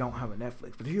okay if you don't have a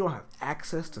Netflix, but if you don't have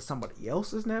access to somebody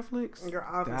else's Netflix, you're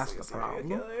obviously that's the a serial problem.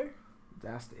 Killer.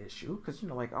 That's the issue. Because, you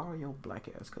know, like, all your black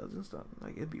ass cousins stuff,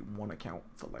 like, it'd be one account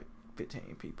for like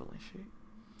 15 people and shit.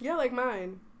 Yeah, like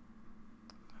mine.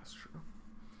 That's true.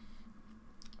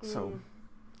 So,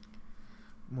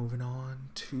 moving on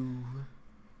to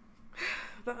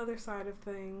the other side of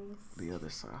things. The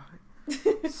other side.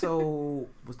 So,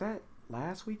 was that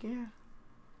last weekend?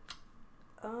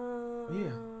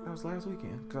 Yeah, that was last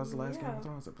weekend. Because that was the last Game of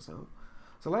Thrones episode.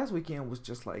 So, last weekend was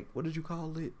just like, what did you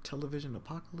call it? Television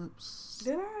apocalypse?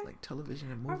 Did I? Like,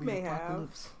 television and movie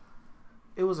apocalypse? Have.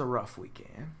 It was a rough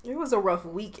weekend. It was a rough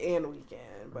weekend,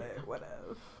 but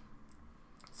whatever.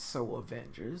 So,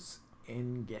 Avengers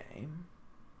Endgame.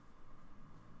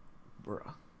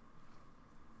 Bruh.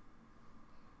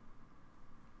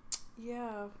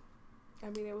 Yeah. I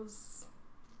mean, it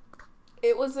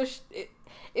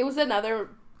was another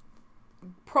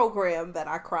program that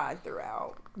I cried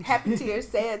throughout. Happy tears,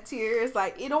 sad tears,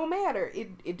 like, it don't matter.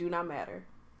 It do not matter.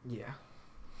 Yeah.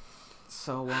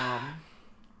 So,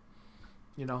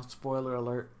 you know, spoiler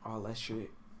alert, all that shit,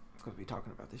 because we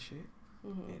talking about this shit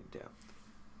in depth.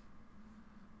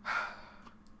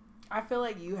 I feel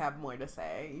like you have more to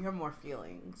say. You have more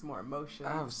feelings, more emotions.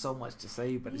 I have so much to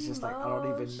say, but it's just like I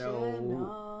don't even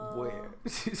know where.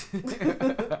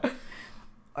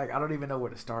 Like I don't even know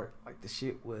where to start. Like the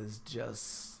shit was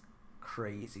just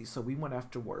crazy. So we went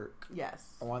after work.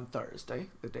 Yes. On Thursday,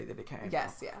 the day that it came.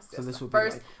 Yes. So this would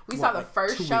first. Be like, we saw the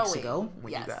first 2 showing weeks ago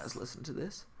when you guys listened to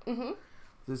this. Mm-hmm.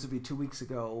 This would be 2 weeks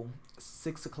ago,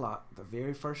 6:00, the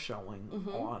very first showing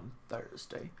on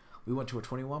Thursday. We went to a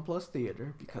 21+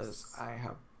 theater because I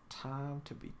have time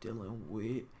to be dealing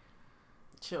with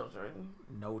children.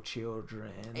 No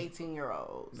children.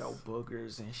 18-year-olds. No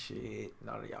boogers and shit.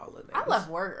 None of y'all in I left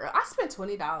work. I spent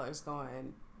 $20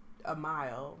 going a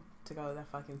mile to go to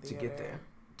that fucking theater.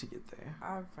 To get there.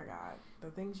 I forgot the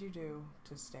things you do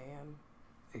to stand.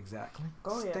 Exactly.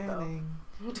 Go ahead, standing.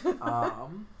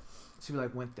 So we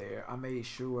went there. I made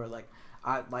sure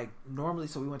I normally,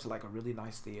 so we went to a really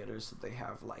nice theater, so they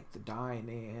have the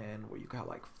dine-in where you can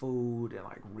have food and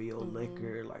real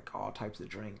liquor, all types of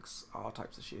drinks, all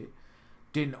types of shit.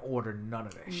 Didn't order none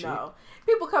of that shit. No.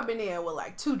 People coming in with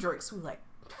 2 drinks, we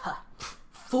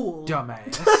fool.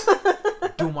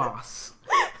 Dumbass. Dumas.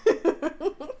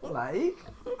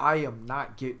 I am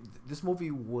not getting, this movie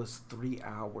was 3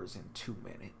 hours and 2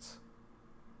 minutes.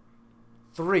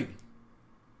 3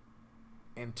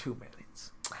 and 2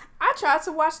 minutes. I tried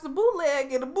to watch the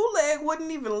bootleg and the bootleg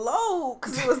wouldn't even load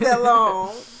because it was that long.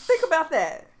 Think about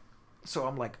that. So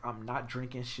I'm not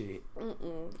drinking shit.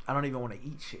 I don't even want to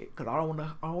eat shit because I don't want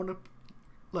to I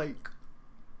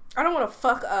don't want to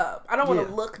fuck up. I don't want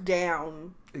to look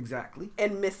down. Exactly.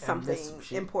 And miss something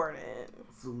important.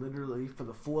 So literally for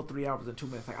the full 3 hours and 2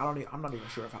 minutes, I'm not even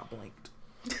sure if I blinked.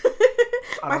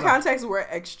 My contacts were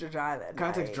extra dry that night.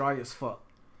 Contacts dry as fuck.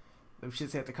 Them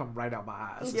shits had to come right out my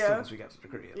eyes as soon as we got to the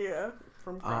crib. Yeah,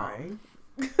 from crying.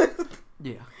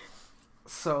 Yeah.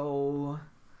 So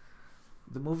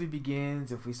the movie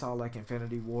begins. If we saw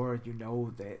Infinity War, you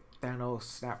know that Thanos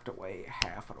snapped away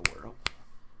half of the world.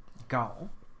 Gone.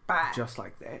 Bye. Just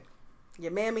like that.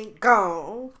 Your mammy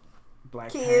gone.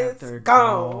 Black Kids Panther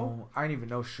gone. I didn't even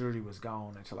know Shuri was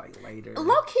gone until later.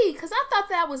 Low key, because I thought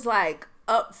that was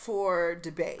up for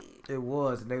debate. It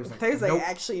was. And they was nope.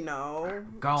 Actually no.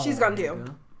 Gone, she's gonna deal.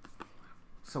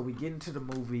 So we get into the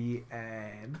movie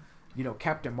and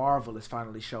Captain Marvel has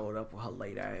finally showed up with her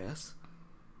late ass.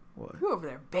 What? You over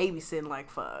there babysitting like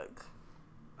fuck.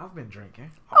 I've been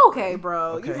drinking. Okay,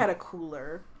 bro. Okay. You had a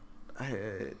cooler. I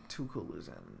had 2 coolers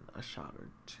and a shot or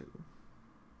 2.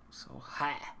 So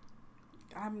hi.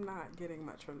 I'm not getting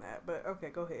much from that, but okay,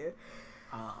 go ahead.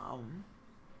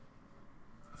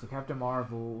 So Captain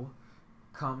Marvel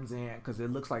comes in because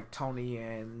it looks like Tony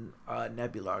and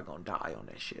Nebula are gonna die on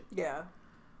that shit. Yeah.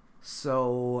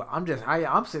 So I'm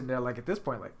sitting there at this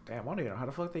point damn, I don't even know how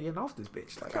the fuck they getting off this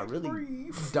bitch. I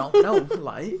really don't know.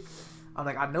 I'm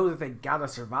I know that they gotta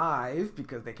survive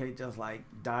because they can't just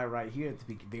die right here at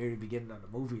the very beginning of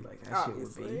the movie. That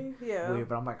obviously, shit would be weird.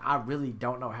 But I'm I really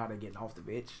don't know how they're getting off the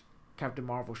bitch. Captain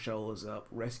Marvel shows up,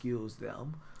 rescues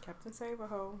them. Captain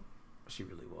Save-A-Ho. She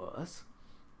really was.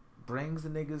 Brings the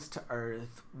niggas to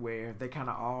Earth where they kind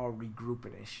of all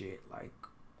regrouping and shit.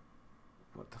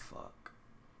 What the fuck?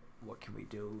 What can we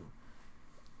do?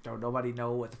 Don't nobody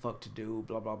know what the fuck to do.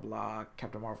 Blah blah blah.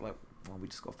 Captain Marvel why don't we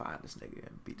just go find this nigga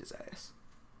and beat his ass?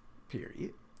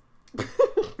 Period.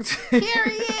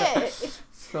 Period.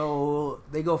 So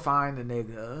they go find the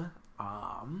nigga,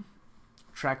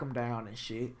 track him down and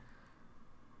shit.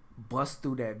 Bust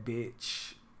through that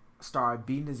bitch, start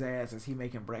beating his ass as he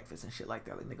making breakfast and shit like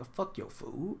that. Nigga, fuck your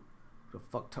food. The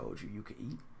fuck told you could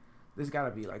eat? This gotta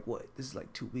be what? This is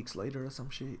 2 weeks later or some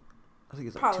shit. I think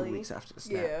it's Probably. 2 weeks after the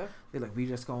snap. Yeah. They're we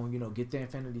just gonna get the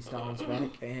Infinity Stones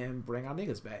back and bring our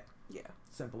niggas back. Yeah.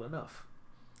 Simple enough.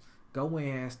 Go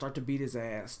in, start to beat his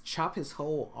ass, chop his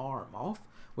whole arm off.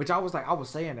 Which I was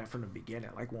saying that from the beginning,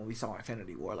 when we saw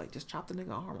Infinity War, just chop the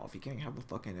nigga arm off. You can't have a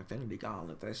fucking Infinity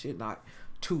Gauntlet. That shit not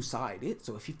 2-sided.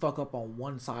 So if you fuck up on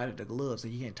one side of the glove, so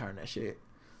you can't turn that shit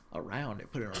around and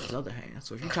put it on his other hand.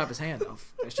 So if you chop his hand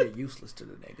off, that shit useless to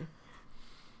the nigga.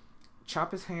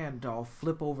 Chop his hand off,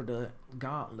 flip over the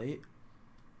gauntlet.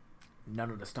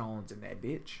 None of the stones in that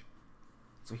bitch.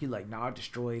 So he nah, I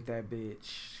destroyed that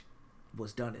bitch.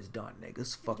 What's done is done,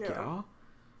 niggas. Fuck y'all.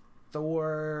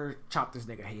 Thor chopped this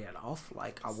nigga head off.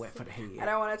 I went for the head. I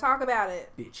don't want to talk about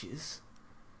it. Bitches.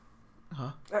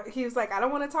 Huh? He was I don't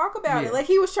want to talk about it.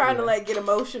 He was trying to get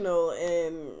emotional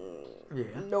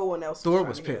and no one else Thor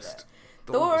was pissed.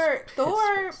 Thor,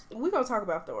 we gonna talk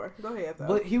about Thor. Go ahead, though.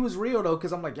 But he was real, though,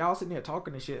 because I'm y'all sitting here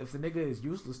talking and shit. If the nigga is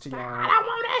useless to y'all... I don't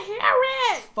want to hear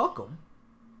it! Fuck him.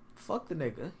 Fuck the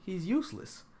nigga. He's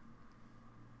useless.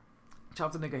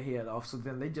 Chop the nigga head off. So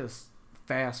then they just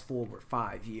fast forward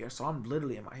 5 years. So I'm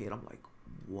literally in my head. I'm like,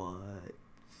 what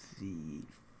the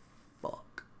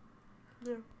fuck?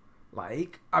 Yeah.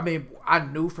 Like, I mean, I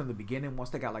knew from the beginning once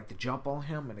they got like the jump on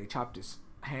him and they chopped his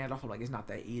hand off. I'm like, it's not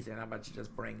that easy, and I'm about to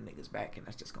just bring niggas back, and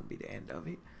that's just gonna be the end of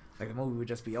it. Like the movie would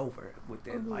just be over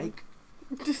within like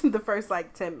just the first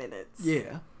like 10 minutes.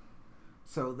 Yeah.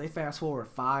 So they fast forward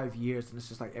 5 years, and it's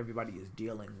just like everybody is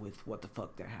dealing with what the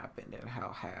fuck that happened and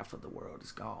how half of the world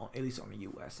is gone, at least on the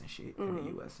U.S. and shit. In the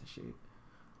U.S. and shit.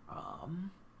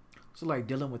 So like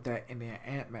dealing with that, and then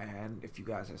Ant-Man. If you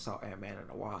guys have saw Ant-Man and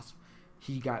the Wasp,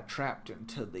 he got trapped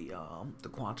into the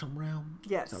quantum realm.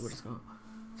 Yes. Is that what it's called?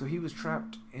 So he was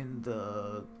trapped in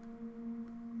the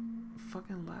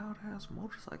fucking loud ass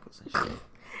motorcycles and shit.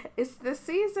 It's the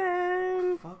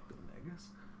season. Fuck them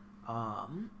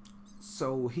niggas.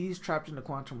 So he's trapped in the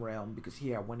quantum realm because he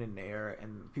had went in there,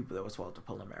 and people that were supposed to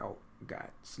pull him out got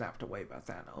snapped away by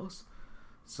Thanos.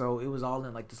 So it was all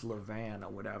in like this little van or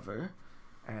whatever,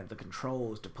 and the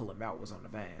controls to pull him out was on the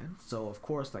van. So of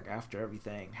course, like after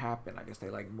everything happened, I guess they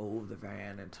like moved the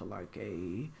van into like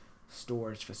a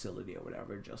storage facility or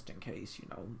whatever, just in case, you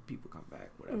know, people come back,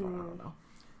 whatever. I don't know.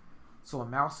 So a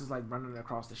mouse is like running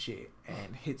across the shit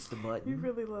and hits the button. You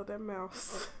really love that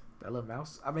mouse. That little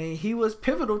mouse. I mean, he was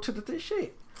pivotal to this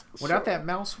shit. Without that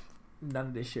mouse, none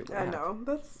of this shit would happen. I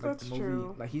know. That's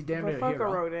true. Like, he's damn near the a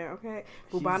hero. rodent, okay?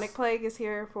 Bubonic plague is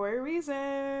here for a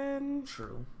reason.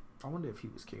 True. I wonder if he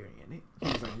was carrying it.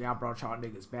 He was like, yeah, I brought y'all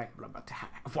niggas back, but I'm about to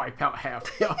wipe out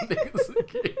half y'all niggas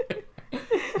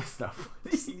again. Stuff.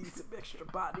 Just need some extra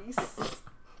bodies.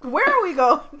 Where are we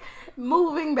going?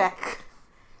 Moving back.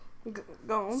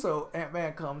 Go on. So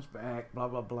Ant-Man comes back, blah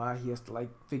blah blah. He has to like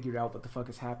figure out what the fuck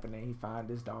is happening. He find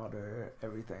his daughter,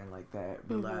 everything like that.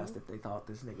 Realize that they thought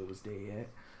this nigga was dead.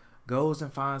 Goes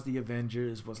and finds the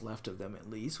Avengers, what's left of them at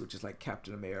least, which is like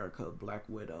Captain America, Black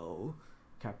Widow,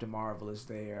 Captain Marvel is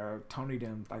there. Tony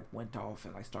then like went off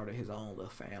and like started his own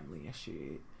little family and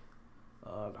shit.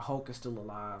 The Hulk is still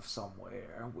alive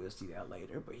somewhere. We'll see that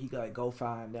later. But he like go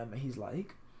find them, and he's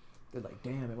like, they're like,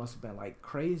 damn, it must have been like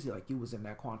crazy. Like you was in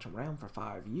that quantum realm for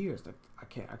 5 years. Like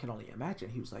I can only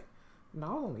imagine. He was like, no,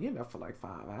 I was only in there for like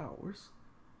 5 hours.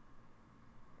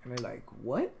 And they're like,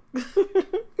 what?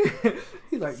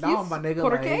 He's like, no, my nigga,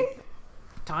 like,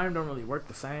 time don't really work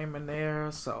the same in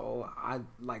there. So I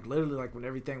like literally like when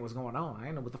everything was going on, I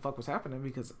didn't know what the fuck was happening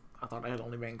because I thought I had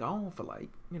only been gone for like,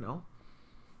 you know,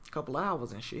 a couple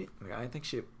hours and shit. Like, I didn't think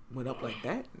shit went up like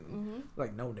that. And,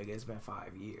 like, no, nigga, it's been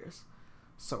 5 years.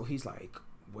 So he's like,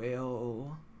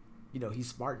 well, you know, he's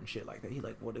smart and shit like that. He's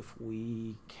like, what if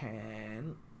we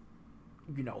can,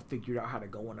 you know, figure out how to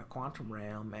go in a quantum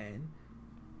realm and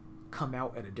come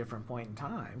out at a different point in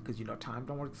time? Because, you know, time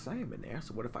don't work the same in there.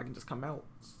 So what if I can just come out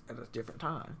at a different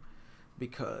time?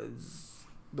 Because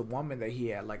the woman that he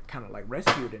had, like, kind of, like,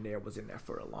 rescued in there was in there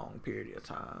for a long period of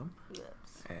time. Yes.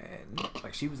 And,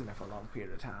 like, she was in there for a long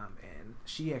period of time. And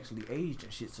she actually aged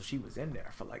and shit. So she was in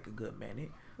there for, like, a good minute.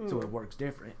 So it works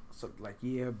different. So, like,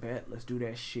 yeah, bet, let's do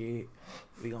that shit.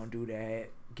 We gonna do that.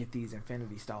 Get these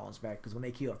Infinity Stones back. Because when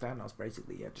they killed Thanos,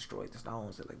 basically, yeah, destroyed the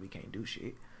stones. They're like, we can't do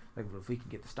shit. Like, if we can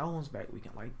get the stones back, we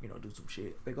can, like, you know, do some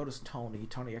shit. They go to Tony.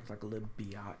 Tony acts like a little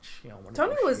biatch. You know,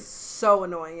 Tony was so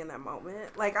annoying in that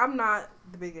moment. Like, I'm not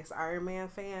the biggest Iron Man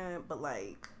fan, but,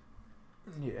 like...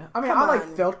 Yeah. I mean, I,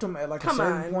 like, felt him at, like, a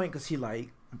certain point. Because he,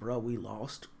 like, bro, we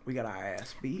lost. We got our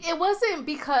ass beat. It wasn't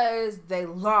because they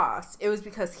lost. It was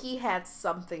because he had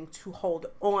something to hold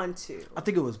on to. I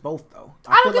think it was both, though.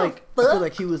 I feel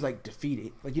like he was, like,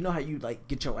 defeated. Like, you know how you, like,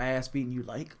 get your ass beat and you,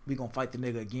 like, we gonna fight the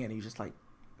nigga again. And you just, like,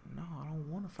 no, I don't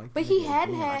want to fight. But he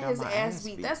hadn't had his ass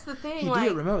beat. That's the thing. He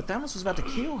did. Remember, Thanos was about to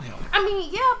kill him. I mean,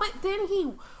 yeah, but then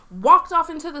he walked off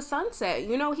into the sunset.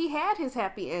 You know, he had his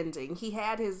happy ending. He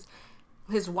had his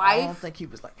wife. I don't think he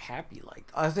was like happy.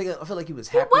 Like I feel like he was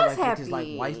happy. With his like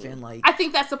wife and like. I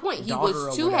think that's the point. He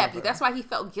was too happy. That's why he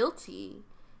felt guilty.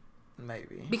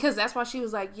 Maybe. Because that's why she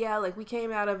was like, yeah, like we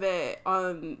came out of it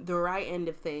on the right end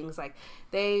of things. Like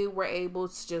they were able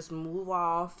to just move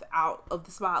off out of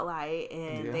the spotlight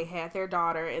and they had their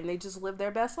daughter and they just lived their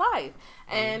best life.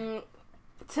 And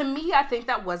to me, I think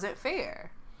that wasn't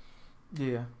fair.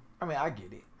 Yeah. I mean, I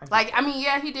get it.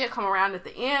 He did come around at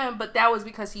the end, but that was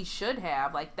because he should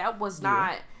have. Like, that was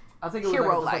not I think it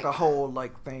was like a whole,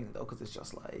 like, thing, though, because it's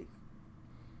just like,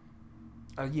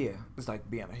 it's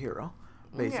like being a hero.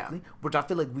 Basically, which I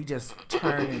feel like we just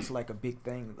turn into like a big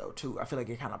thing though too. I feel like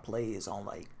it kind of plays on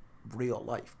like real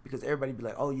life because everybody be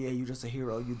like, oh yeah, you're just a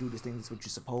hero, you do this thing, that's what you're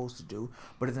supposed to do.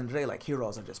 But at the end of the day, like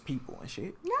heroes are just people and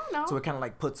shit. No. So it kind of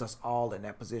like puts us all in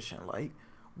that position. Like,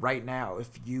 right now, if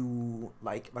you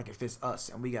like if it's us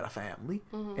and we got a family,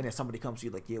 and then somebody comes to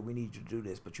you like, yeah, we need you to do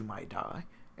this, but you might die,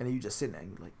 and then you just sitting there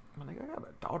and you're like, man, like, I got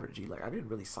a daughter, G. Like, I didn't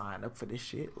really sign up for this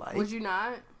shit. Like, would you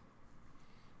not?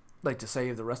 Like, to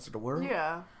save the rest of the world?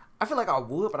 Yeah. I feel like I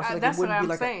would, but I feel like it wouldn't be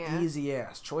like an easy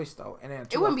ass choice though. And then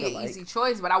it wouldn't be an easy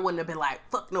choice, but I wouldn't have been like,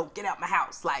 fuck no, get out my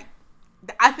house. Like,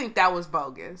 I think that was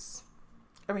bogus.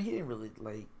 I mean, he didn't really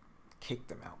like kick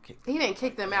them out. He didn't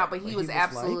kick them out, but he was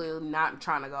absolutely not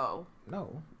trying to go.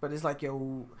 No, but it's like,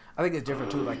 yo, I think it's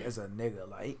different too. Like, as a nigga,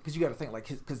 like, because you got to think like,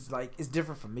 because like it's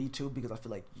different for me too, because I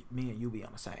feel like me and you be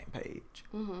on the same page.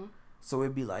 So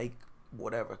it'd be like,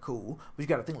 whatever, cool, but you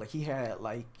got to think like he had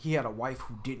a wife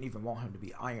who didn't even want him to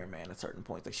be Iron Man at certain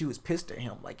points. Like, she was pissed at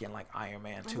him, like in like Iron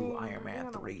Man 2, Iron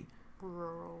Man 3.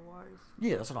 Rural wife.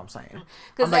 Yeah, that's what I'm saying.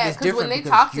 Because like, when they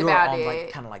talked about it,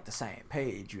 like kind of like the same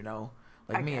page, you know.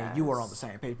 Like, me and you are on the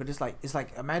same page, but it's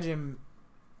like imagine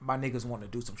my niggas want to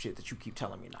do some shit that you keep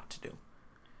telling me not to do.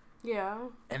 Yeah.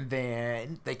 And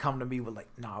then they come to me with like,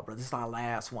 nah, bro, this is our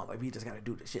last one. Like, we just gotta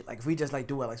do this shit. Like, if we just like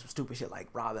do it like some stupid shit like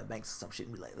robbing banks or some shit,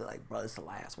 and be like, bro, this is the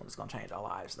last one. It's gonna change our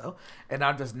lives though. And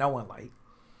I'm just knowing like,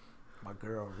 my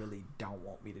girl really don't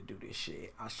want me to do this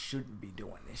shit. I shouldn't be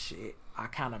doing this shit. I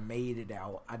kind of made it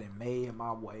out. I done made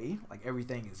my way. Like,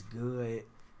 everything is good.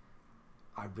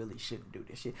 I really shouldn't do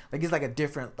this shit. Like, it's like a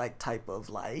different like type of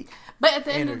like. But at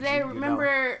the end of the day,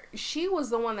 remember, she was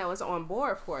the one that was on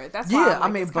board for it. That's why yeah, like, I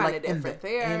mean, it's but kind like of in the different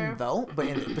there. end though,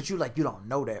 but you like, you don't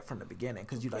know that from the beginning,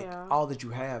 because you like all that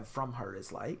you have from her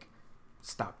is like,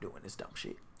 stop doing this dumb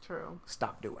shit. True.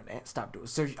 Stop doing that. Stop doing.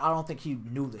 So I don't think he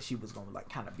knew that she was gonna like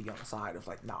kind of be on the side of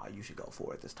like, nah, you should go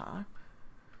for it this time.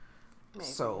 Maybe.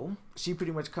 So she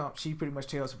pretty much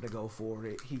tells him to go for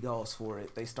it. He goes for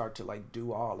it. They start to like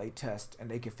do all they test, and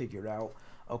they can figure out,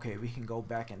 okay, we can go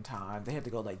back in time. They had to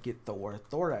go like get Thor.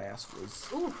 Thor ass was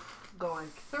going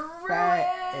through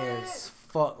fat as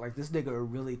fuck. Like, this nigga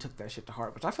really took that shit to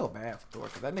heart, which I feel bad for Thor,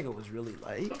 because that nigga was really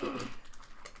like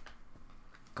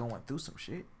going through some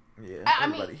shit. Yeah,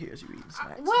 everybody hears you eating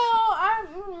snacks. Well, I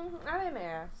didn't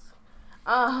ask.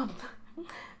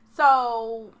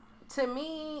 So to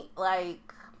me,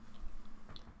 like,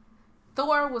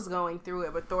 Thor was going through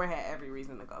it, but Thor had every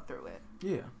reason to go through it.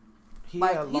 Yeah, he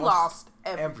lost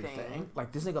everything.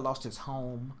 Like, this nigga lost his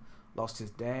home, lost his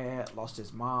dad, lost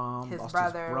his mom, his lost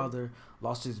brother. his brother,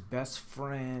 lost his best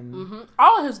friend.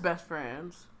 All of his best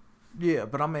friends. Yeah,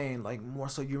 but I mean, like, more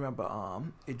so, you remember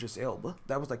Idris Elba?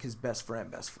 That was like his best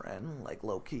friend, like,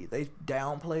 low key. They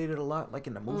downplayed it a lot, like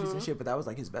in the movies and shit, but that was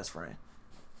like his best friend.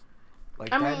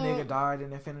 Like, nigga died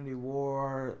in Infinity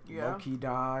War. Yeah. Loki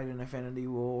died in Infinity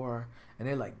War. And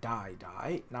they like died.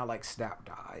 Not like snap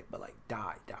died, but like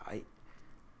died.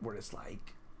 Where it's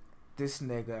like, this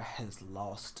nigga has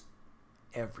lost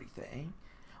everything.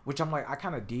 Which I'm like, I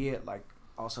kind of did, like,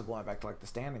 also going back to like the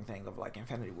standing thing of like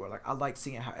Infinity War. Like, I like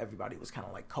seeing how everybody was kind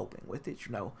of like coping with it,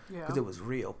 you know? Because it was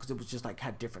real. Because it was just like how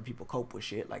different people cope with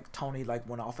shit. Like, Tony like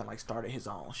went off and like started his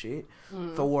own shit.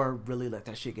 Thor really let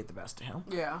that shit get the best of him.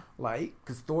 Yeah. Like,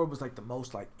 because Thor was like the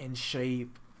most like in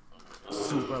shape,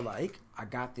 super like, I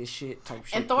got this shit type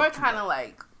shit. And Thor kind of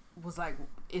like was like,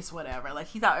 it's whatever. Like,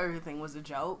 he thought everything was a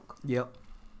joke. Yep.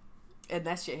 And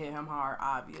that shit hit him hard,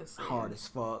 obviously. Hard as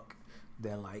fuck.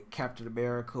 Then like Captain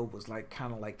America was like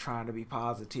kind of like trying to be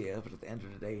positive, but at the end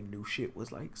of the day, new shit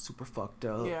was like super fucked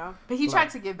up. Yeah, but he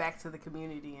tried to give back to the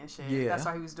community and shit. Yeah, that's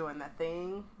why he was doing that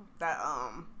thing. That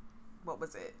what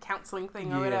was it? Counseling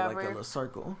thing or whatever. Yeah, like the little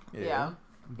circle. Yeah.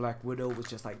 Black Widow was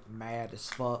just like mad as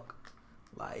fuck.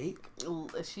 Like,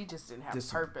 she just didn't have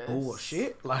purpose.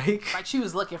 Bullshit. Like she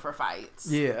was looking for fights.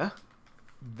 Yeah.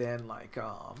 Then like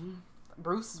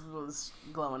Bruce was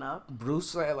glowing up.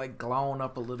 Bruce had like glowing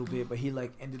up a little bit, but he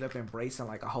like ended up embracing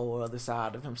like a whole other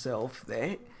side of himself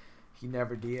that he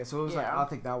never did. So it was like, I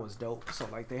think that was dope. So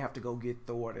like, they have to go get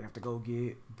Thor. They have to go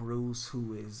get Bruce,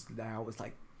 who is now is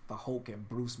like the Hulk and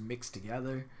Bruce mixed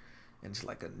together, and it's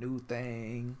like a new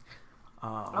thing.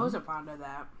 I wasn't fond of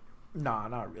that. Nah,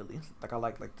 not really. Like, I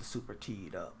like the super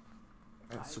teed up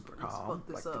and super calm,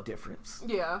 like the difference.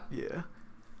 Yeah. Yeah.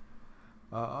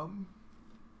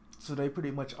 So they pretty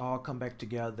much all come back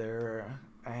together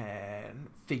and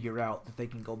figure out that they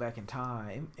can go back in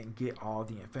time and get all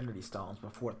the Infinity Stones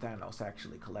before Thanos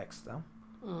actually collects them.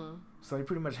 So they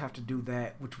pretty much have to do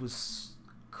that, which was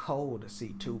cool to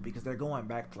see too, because they're going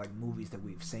back to like movies that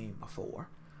we've seen before.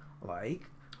 Like,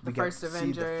 we got to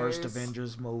see the first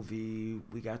Avengers movie.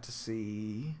 We got to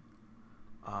see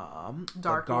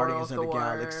the Guardians of the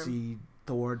Galaxy,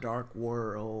 Thor: Dark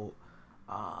World.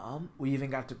 We even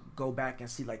got to go back and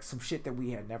see like some shit that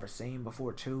we had never seen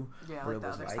before too. Yeah, like the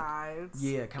other sides.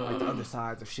 Yeah, kind of like the other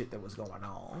sides of shit that was going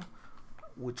on,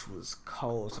 which was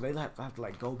cold. So they have to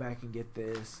like go back and get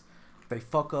this. They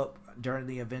fuck up during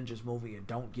the Avengers movie and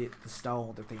don't get the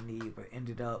stone that they need, but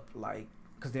ended up like,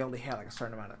 because they only had like a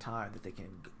certain amount of time that they can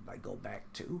like go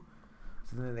back to.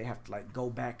 So then they have to like go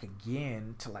back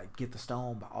again to like get the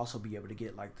stone, but also be able to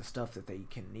get like the stuff that they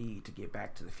can need to get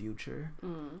back to the future.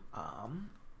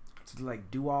 To like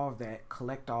do all of that,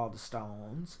 collect all the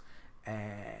stones,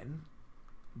 and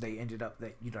they ended up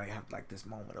that, you know, they have like this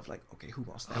moment of like, okay, who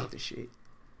gonna snap this shit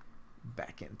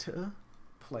back into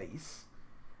place?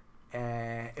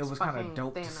 And it was kind of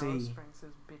dope to see. Thanos brings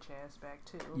his bitch ass back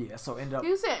too. Yeah, so end up.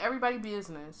 He said everybody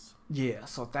business. Yeah,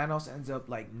 so Thanos ends up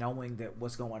like knowing that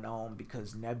what's going on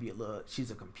because Nebula,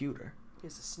 she's a computer.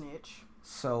 Is a snitch.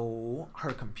 So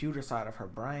her computer side of her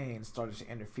brain started to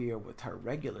interfere with her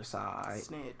regular side.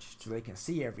 Snitched. So they can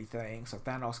see everything. So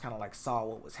Thanos kind of like saw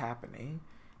what was happening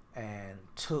and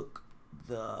took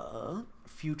the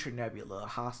future Nebula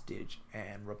hostage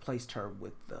and replaced her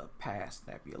with the past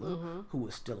Nebula, who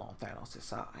was still on Thanos'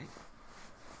 side.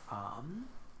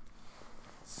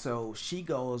 So she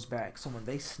goes back. So when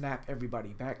they snap everybody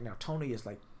back, now Tony is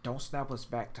like, don't snap us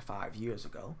back to 5 years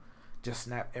ago. Just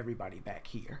snap everybody back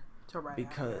here.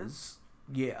 Because,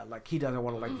 yeah, like he doesn't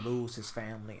want to like lose his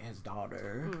family and his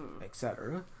daughter,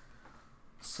 etc.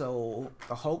 So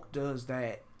the Hulk does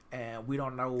that. And we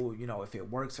don't know, you know, if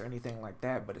it works or anything like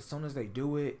that. But as soon as they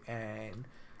do it, and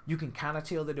you can kind of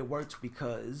tell that it works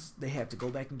because they had to go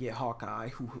back and get Hawkeye,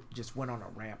 who just went on a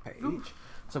rampage.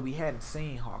 So we hadn't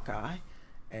seen Hawkeye.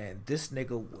 And this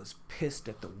nigga was pissed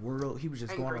at the world. He was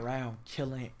just going around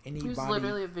killing anybody. He was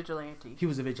literally a vigilante. He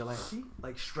was a vigilante.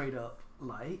 Like, straight up.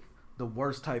 Like, the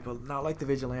worst type of... Not like the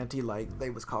vigilante like they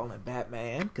was calling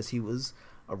Batman. Because he was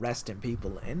arresting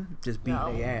people and just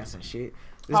beating their ass and shit.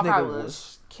 This Hawkeye nigga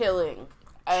was killing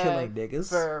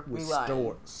niggas with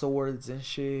swords and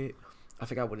shit. I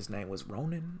forgot what his name was.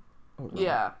 Ronin?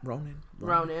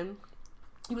 Ronin.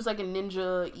 He was like a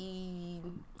ninja-y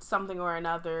something or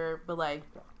another, but like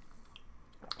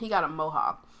he got a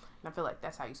mohawk. And I feel like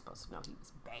that's how you're supposed to know he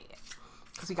was bad.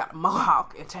 Because he got a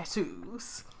mohawk and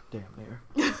tattoos. Damn near.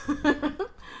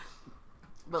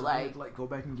 But so like go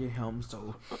back and get him.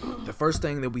 So the first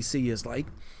thing that we see is like,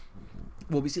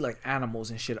 well, we see like animals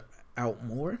and shit out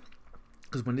more.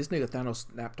 Because when this nigga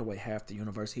Thanos snapped away half the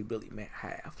universe, he really meant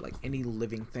half. Like any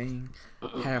living thing,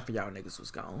 half of y'all niggas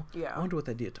was gone. Yeah. I wonder what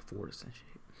they did to Forrest and shit.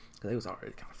 Because they was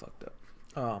already kind of fucked up.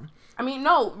 I mean,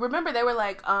 no. Remember they were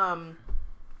like,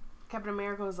 Captain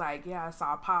America was like, yeah, I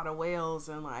saw a pod of whales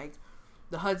in like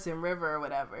the Hudson River or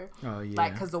whatever. Oh yeah.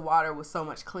 Like, because the water was so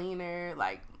much cleaner.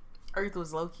 Like, Earth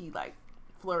was low key like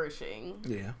flourishing.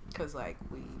 Yeah. Because like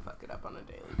we fuck it up on a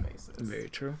daily basis. Very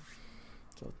true.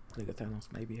 So nigga Thanos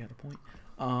maybe had a point.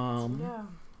 Yeah.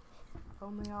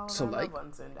 Only all of our loved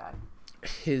ones didn't die.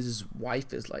 His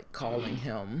wife is like calling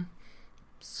him.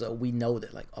 So we know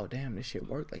that like, oh damn, this shit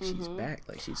worked. Like she's back.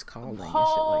 Like she's calling and shit like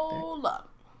that. Hold up,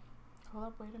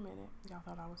 wait a minute. Y'all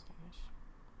thought I was finished.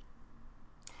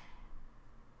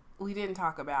 We didn't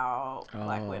talk about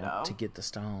Black Widow. To get the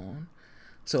stone.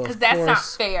 So because that's not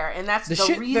fair, and that's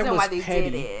the reason why they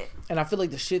did it. And I feel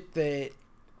like the shit that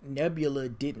Nebula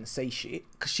didn't say shit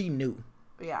because she knew.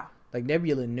 Yeah. Like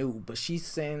Nebula knew, but she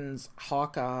sends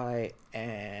Hawkeye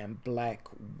and Black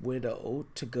Widow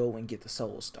to go and get the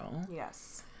Soul Stone.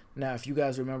 Yes. Now, if you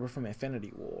guys remember from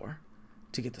Infinity War,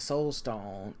 to get the Soul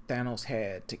Stone, Thanos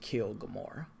had to kill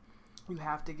Gamora. You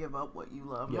have to give up what you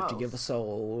love most. You have to give a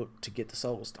soul to get the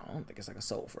Soul Stone. Like it's like a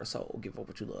soul for a soul. Give up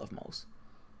what you love most.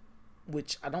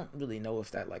 Which I don't really know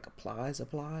if that like applies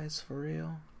for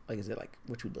real. Like is it like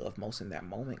what you love most in that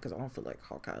moment? Because I don't feel like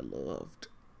Hawkeye loved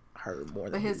her more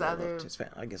than his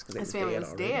family. I guess because his family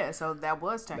was dead, so that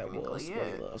was technically what he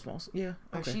loves most. Yeah,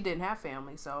 okay. She didn't have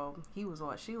family, so he was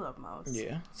what she loved most.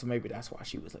 Yeah, so maybe that's why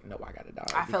she was like, "No, I gotta die."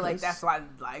 I feel like that's why,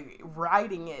 like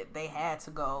writing it, they had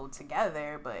to go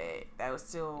together, but that was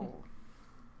still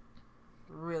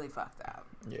really fucked up.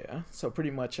 Yeah, so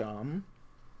pretty much,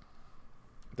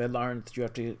 they learned that you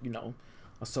have to,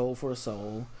 a soul for a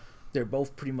soul. They're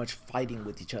both pretty much fighting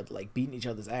with each other, like beating each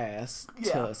other's ass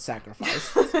to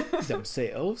sacrifice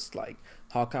themselves. Like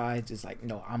Hawkeye just like,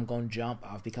 no, I'm gonna jump.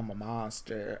 I've become a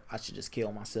monster. I should just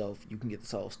kill myself. You can get the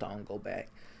Soul Stone, go back.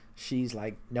 She's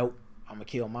like, nope, I'm gonna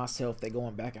kill myself. They're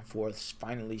going back and forth.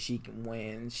 Finally, she can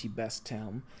win. She bests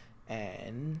him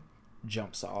and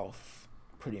jumps off.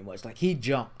 Pretty much like he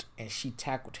jumped and she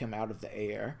tackled him out of the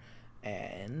air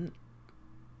and.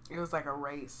 It was like a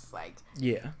race, like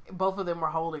yeah. Both of them were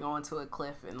holding on to a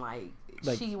cliff, and like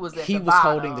like she was at he the was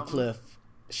bottom, holding the cliff.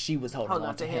 She was holding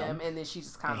on to him, and then she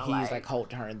just kind of he's like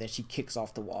holding her, and then she kicks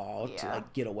off the wall to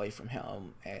like get away from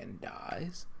him and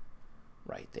dies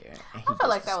right there. And I feel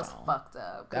like that was fucked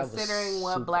up, considering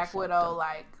what Black Widow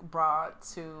like brought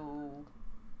to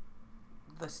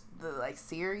the like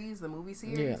series, the movie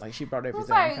series. Yeah, like she brought everything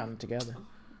like, kind of together.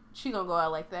 She gonna go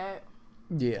out like that?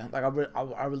 Yeah, like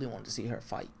I really wanted to see her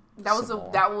fight. That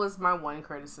was my one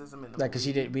criticism in the movie. Like, cause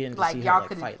we didn't like, see y'all her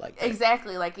like, fight like that.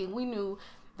 Exactly. Like, we knew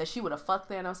that she would have fucked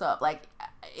Thanos up. Like,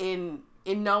 in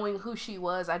knowing who she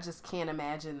was, I just can't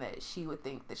imagine that she would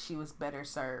think that she was better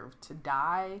served to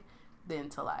die than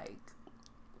to like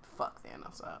fuck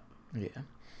Thanos up. Yeah.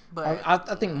 But I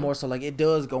think more so like it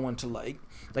does go into like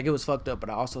it was fucked up, but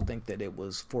I also think that it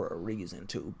was for a reason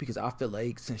too, because I feel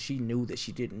like since she knew that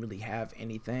she didn't really have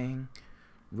anything,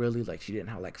 really, like she didn't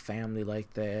have like family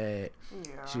like that,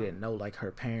 she didn't know like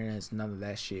her parents, none of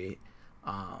that shit.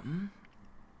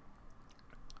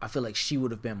 I feel like she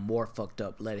would have been more fucked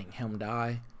up letting him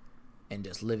die and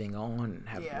just living on and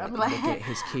having to look at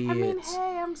his kids. I mean,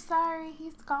 hey, I'm sorry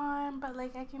he's gone, but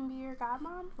like I can be your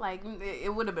godmom. Like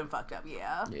it would have been fucked up,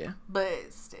 yeah.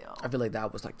 But still, I feel like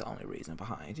that was like the only reason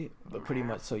behind it. But pretty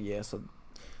much, so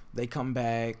they come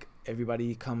back,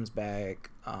 everybody comes back,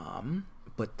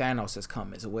 but Thanos has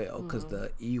come as well, because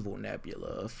the evil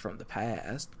Nebula from the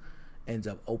past ends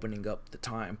up opening up the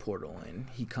time portal and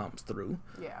he comes through.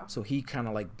 Yeah. So he kind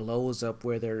of like blows up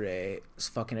where they're at, is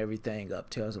fucking everything up,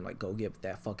 tells them like, go get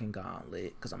that fucking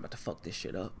gauntlet because I'm about to fuck this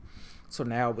shit up. So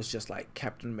now it's just like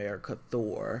Captain America,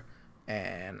 Thor,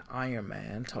 and Iron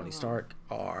Man, Tony Stark,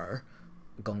 are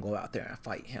gonna go out there and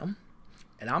fight him.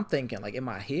 And I'm thinking, like, in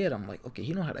my head, I'm like, okay,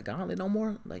 he don't have the gauntlet no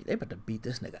more. Like, they about to beat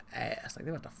this nigga ass. Like,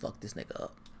 they about to fuck this nigga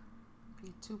up.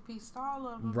 He two-pieced all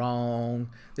of them. Wrong.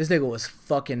 This nigga was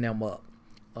fucking them up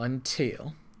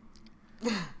until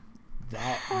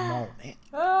that moment.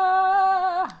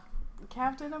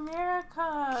 Captain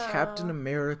America. Captain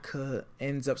America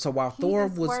ends up. So while Thor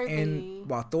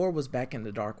was back in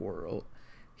the Dark World,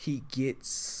 he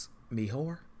gets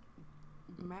Mihor.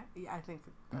 I think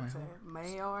that's it.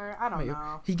 Mayor. I don't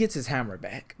know. He gets his hammer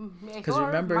back because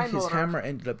remember his hammer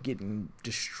ended up getting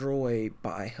destroyed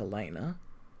by Helena.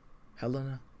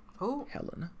 Who?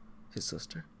 Helena, his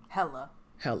sister. Hela.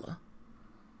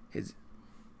 His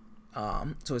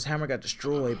so his hammer got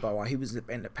destroyed, but while he was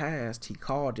in the past, he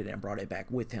called it and brought it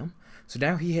back with him. So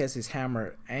now he has his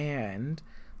hammer and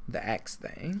the axe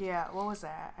thing. Yeah, what was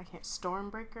that? I can't.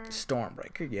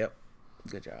 Stormbreaker. Yep.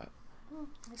 Good job.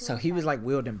 So he was like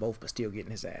wielding both, but still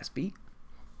getting his ass beat.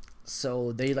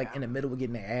 So they like in the middle of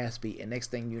getting their ass beat, and next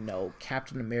thing you know,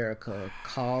 Captain America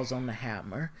calls on the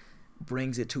hammer,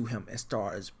 brings it to him, and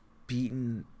starts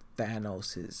beating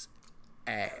Thanos's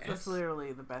ass. That's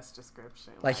literally the best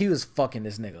description. Like he was fucking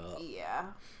this nigga up. Yeah.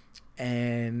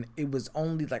 And it was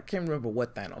only like, I can't remember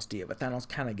what Thanos did, but Thanos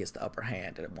kind of gets the upper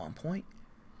hand at one point.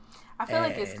 I feel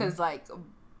like it's because like,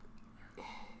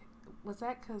 was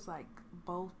that because like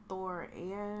both Thor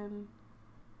and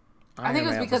I think it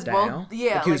was because both,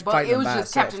 like it was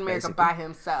just Captain America basically by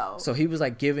himself. So he was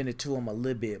like giving it to him a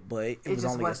little bit, but it was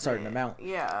only a certain amount.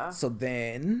 Yeah. So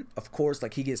then, of course,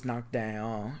 like he gets knocked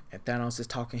down, and Thanos is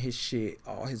talking his shit,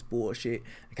 all his bullshit.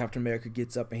 And Captain America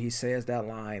gets up and he says that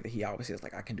line that he always says,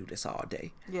 like, "I can do this all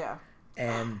day." Yeah.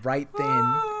 And right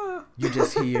then, you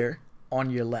just hear on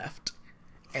your left,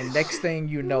 and next thing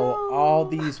you know, all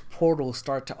these portals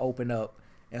start to open up.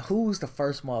 And who's the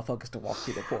first motherfuckers to walk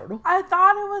through the portal? I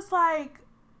thought it was like,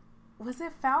 was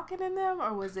it Falcon in them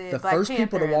or was it Black Panther? The first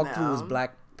people to walk through was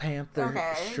Black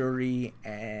Panther, Shuri,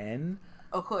 and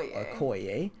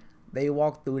Okoye. They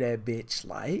walked through that bitch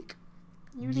like,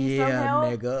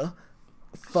 nigga,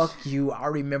 fuck you. I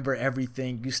remember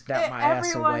everything. You snapped my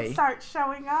ass away. Everyone starts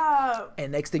showing up.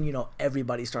 And next thing you know,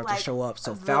 everybody starts to show up.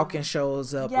 So Falcon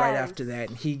shows up right after that,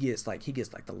 and he gets like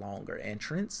the longer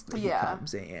entrance. He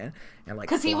comes in and like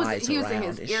because he was in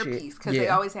his earpiece because they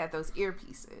always had those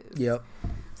earpieces. Yep.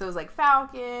 So it was like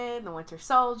Falcon, the Winter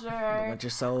Soldier,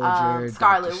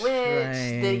 Scarlet Witch,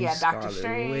 then Doctor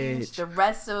Strange, the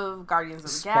rest of Guardians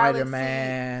of the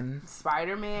Galaxy,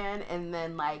 Spider-Man, and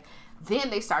then like.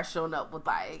 Then they start showing up with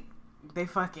like they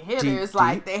fucking hitters.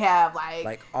 Like they have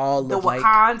like all the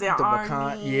Wakandan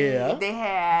army. Yeah, they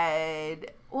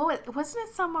had. Well, wasn't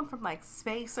it someone from like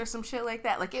space or some shit like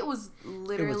that? Like it was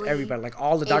literally. It was everybody. Like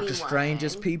all the Doctor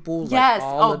Strange's people. Yes. Like,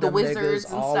 all of the wizards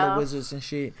niggas, and all stuff. The wizards and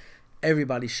shit.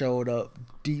 Everybody showed up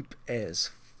deep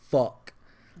as fuck.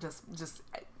 Just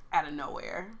out of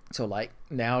nowhere. So like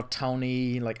now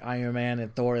Tony, like Iron Man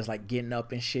and Thor is like getting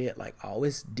up and shit. Like, oh,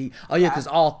 it's deep. Oh yeah, because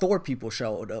all Thor people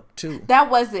showed up too. That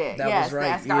was it. That yes, was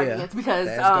right. The Asgardians, because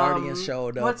the Asgardians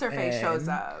showed up. What's her face shows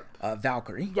up?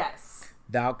 Valkyrie. Yes.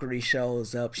 Valkyrie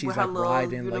shows up. She's with like her little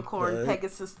riding unicorn like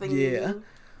Pegasus thing. Yeah.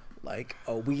 Like,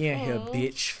 oh, we in here,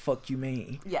 bitch. Fuck you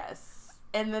mean. Yes.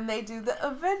 And then they do the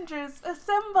Avengers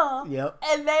assemble. Yep.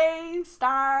 And they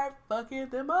start fucking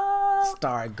them up.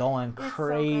 Start going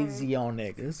crazy on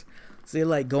niggas. So they're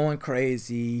like going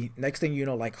crazy. Next thing you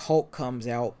know, like Hulk comes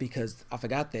out because I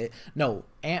forgot that. No,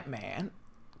 Ant-Man.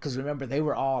 Because remember, they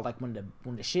were all like when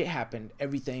the shit happened,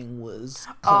 everything was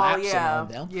collapsing on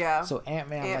them. Yeah. So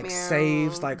Ant-Man like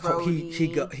saves like Hulk,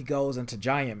 he goes into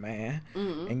Giant Man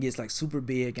and gets like super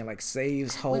big and like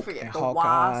saves Hulk and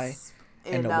Hawkeye. Wasp.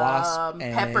 And the Wasp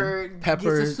and Pepper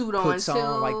gets a suit puts on, too.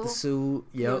 on like the suit.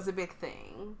 Yep. It was a big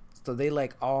thing. So they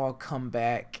like all come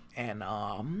back and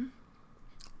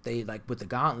they like with the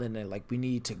gauntlet and like we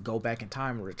need to go back in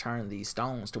time and return these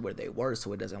stones to where they were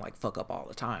so it doesn't like fuck up all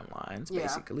the timelines.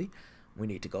 Basically, we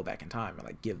need to go back in time and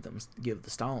like give the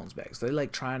stones back. So they're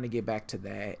like trying to get back to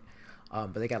that,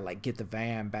 but they gotta like get the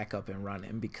van back up and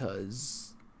running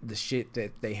because the shit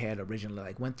that they had originally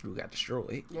like went through got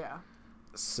destroyed. Yeah.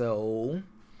 So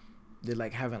they're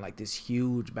like having like this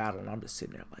huge battle and I'm just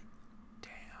sitting there like,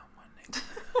 damn, my nigga.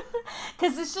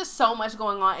 Because it's just so much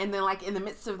going on. And then like in the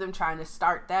midst of them trying to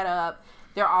start that up,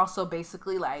 they're also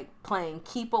basically like playing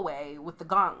keep away with the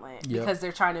gauntlet. Because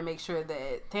they're trying to make sure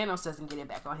that Thanos doesn't get it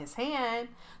back on his hand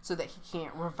so that he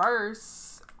can't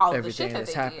reverse all everything the shit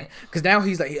that they happened. did. Because now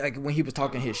he's like when he was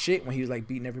talking his shit, when he was like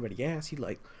beating everybody ass, he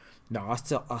like, no,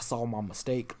 I saw my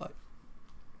mistake.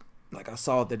 Like I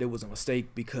saw that it was a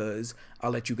mistake because I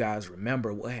let you guys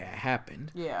remember what had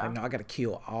happened. Yeah. Like, now I gotta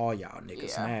kill all y'all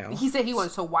niggas now. He said he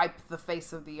wanted to wipe the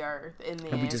face of the earth and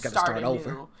then we just gotta start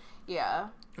over. Yeah.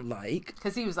 Like.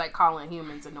 Because he was like calling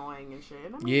humans annoying and shit.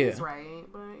 I mean, he's right,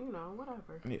 but you know,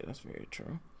 whatever. Yeah, that's very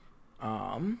true.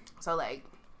 So like,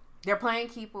 they're playing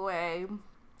keep away,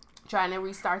 trying to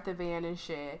restart the van and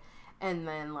shit, and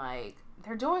then like.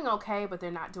 They're doing okay, but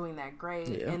they're not doing that great.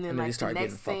 Yeah. And then like the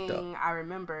next thing I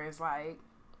remember is like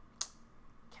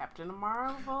Captain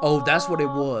Marvel. Oh, that's what it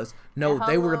was. No,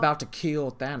 they were about to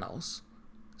kill Thanos.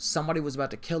 Somebody was about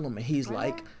to kill him, and he's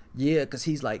like, yeah, because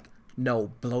he's like,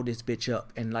 no, blow this bitch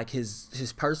up. And like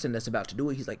his person that's about to do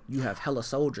it, he's like, you have hella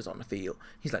soldiers on the field.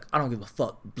 He's like, I don't give a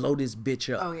fuck, blow this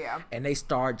bitch up. Oh yeah. And they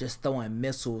start just throwing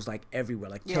missiles like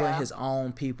everywhere, like killing his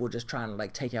own people, just trying to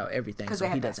like take out everything so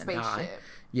he doesn't die.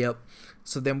 Yep.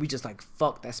 So then we just like,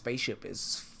 fuck, that spaceship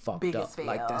is fucked big up.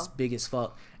 Like that's big as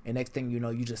fuck. And next thing you know,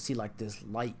 you just see like this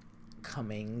light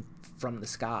coming from the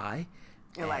sky.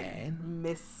 And like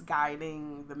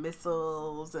misguiding the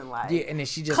missiles and like and then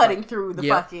she just cutting like, through the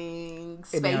fucking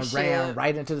spaceship. And then ran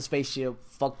right into the spaceship,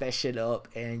 fucked that shit up,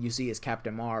 and you see it's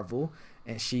Captain Marvel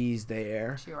and she's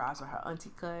there. She arrives with her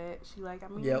auntie cut. She like, I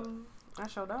mean, I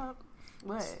showed up.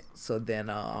 What? So then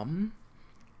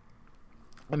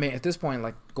I mean, at this point,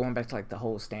 like, going back to, like, the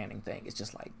whole standing thing, it's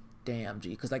just, like, damn,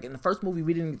 G. Because, like, in the first movie,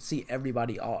 we didn't see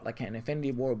everybody all... Like, in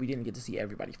Infinity War, we didn't get to see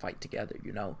everybody fight together,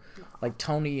 you know? Like,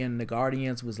 Tony and the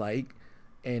Guardians was, like,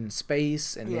 in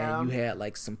space. And then you had,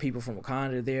 like, some people from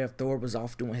Wakanda there. Thor was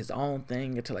off doing his own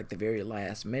thing until, like, the very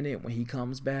last minute when he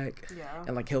comes back.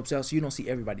 And, like, helps out. So you don't see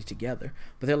everybody together.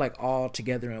 But they're, like, all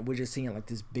together. And we're just seeing, like,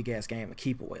 this big-ass game of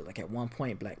keep away. Like, at one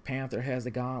point, Black Panther has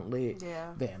the gauntlet.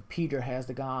 Then Peter has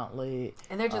the gauntlet.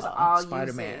 And they're just all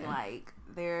using, like,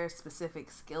 their specific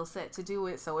skill set to do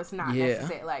it. So it's not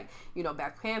necessarily, like, you know,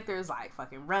 Black Panther's, like,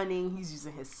 fucking running. He's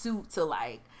using his suit to,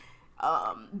 like,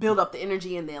 build up the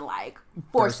energy and then like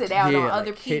force it out on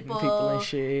other people and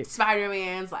shit.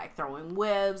 Spider-Man's like throwing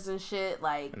webs and shit,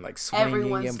 like, and, like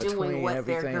everyone's doing what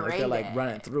they're great like, they're like at.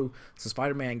 Running through. So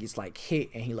Spider-Man gets like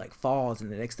hit and he like falls,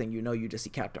 and the next thing you know, you just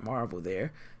see Captain Marvel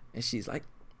there, and she's like,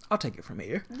 I'll take it from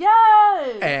here.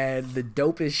 Yes. And the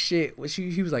dopest shit was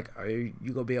he was like, are you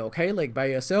gonna be okay, like, by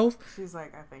yourself? She's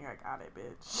like, I think I got it,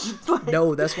 bitch. Like,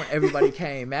 no, that's when everybody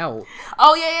came out.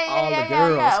 Oh yeah. All the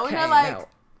girls came out.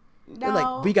 No, they're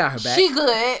like, we got her back. She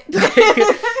good.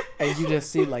 And you just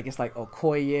see like, it's like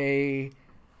Okoye,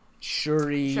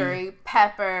 Shuri,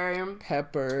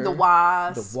 Pepper, the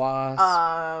Wasp,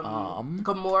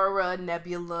 Gamora,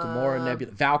 Nebula,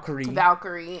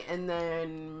 Valkyrie, and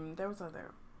then there was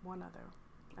one other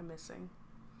I'm missing.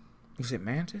 Was it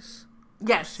Mantis?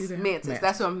 Yes, Mantis.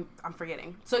 That's what I'm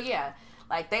forgetting. So yeah,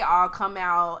 like they all come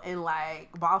out and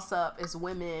like boss up as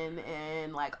women,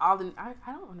 and like all the I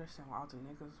don't understand why all the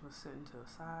niggas was sitting to the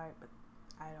side, but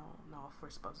I don't know if we're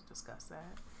supposed to discuss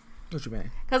that. What you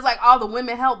mean? Because like all the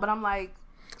women help, but I'm like,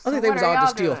 I think they was all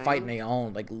just still fighting their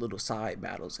own like little side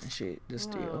battles and shit.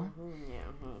 Just still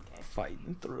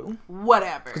fighting through.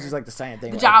 Whatever. Because it's like the same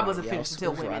thing. The job wasn't finished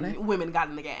until women got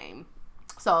in the game.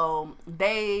 So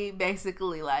they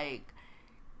basically like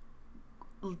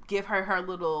give her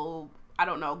little, I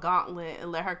don't know, gauntlet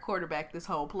and let her quarterback this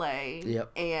whole play.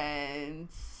 Yep. And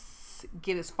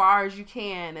get as far as you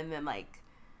can, and then like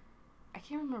I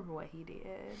can't remember what he did.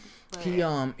 But...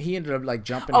 He ended up like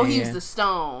jumping. Oh, he used the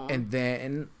stone. And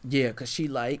then because she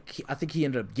like I think he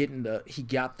ended up getting he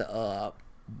got the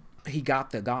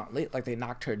gauntlet, like they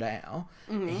knocked her down.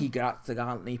 Mm-hmm. And he got the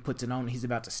gauntlet and he puts it on and he's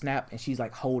about to snap and she's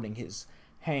like holding his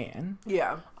hand.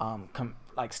 Yeah.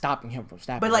 Like stopping him from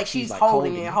snapping. But like she's like,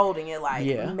 holding it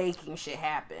like making shit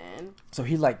happen. So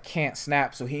he like can't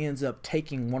snap, so he ends up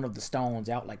taking one of the stones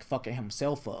out, like fucking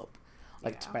himself up.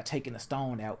 Like by taking the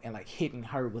stone out and like hitting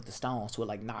her with the stone, so it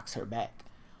like knocks her back.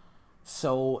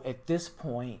 So at this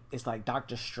point, it's like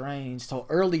Doctor Strange. So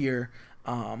earlier,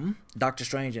 Doctor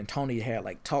Strange and Tony had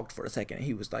like talked for a second. And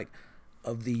he was like,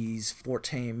 of these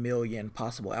 14 million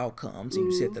possible outcomes,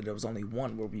 and you said that there was only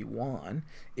one where we won.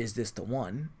 Is this the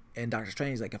one? And Doctor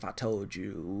Strange like, if I told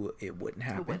you, it wouldn't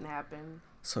happen. It wouldn't happen.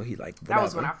 So he like, whatever. That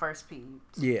was when I first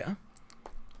peeped. Yeah.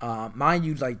 Mind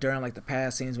you, like during like the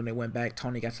past scenes when they went back,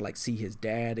 Tony got to like see his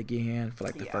dad again for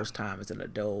like the first time as an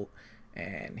adult,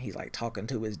 and he's like talking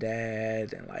to his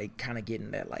dad and like kind of getting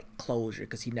that like closure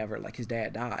because he never like his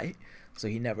dad died, so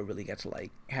he never really got to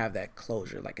like have that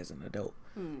closure like as an adult.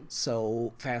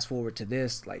 So fast forward to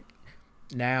this, like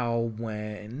now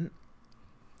when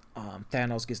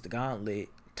Thanos gets the gauntlet,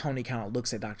 Tony kind of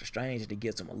looks at Doctor Strange and he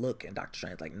gives him a look, and Doctor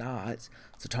Strange like nods.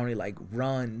 So Tony like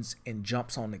runs and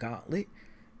jumps on the gauntlet.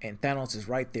 And Thanos is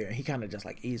right there, and he kind of just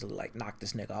like easily like knocked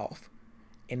this nigga off.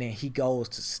 And then he goes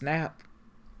to snap,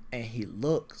 and he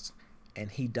looks, and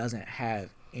he doesn't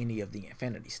have any of the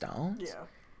Infinity Stones. Yeah.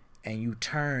 And you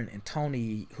turn, and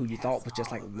Tony, who you thought was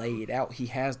just like laid out, he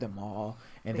has them all,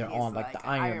 and they're on like the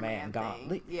Iron Man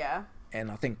gauntlet. Yeah.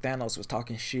 And I think Thanos was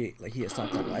talking shit, like he had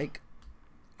something like,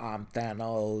 "I'm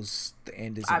Thanos, the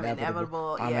end is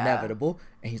inevitable. I'm inevitable,"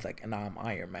 and he's like, "And I'm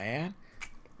Iron Man,"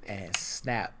 and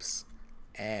snaps.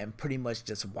 And pretty much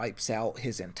just wipes out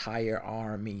his entire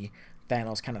army.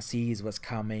 Thanos kind of sees what's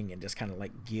coming and just kind of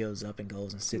like gives up and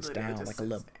goes and sits down like a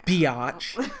little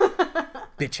biatch,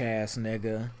 bitch ass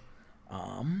nigga.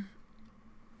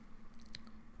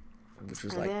 Which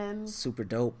was like super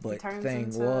dope, but the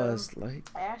thing was like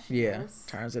ashes.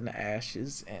 Turns into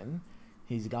ashes and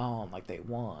he's gone, like they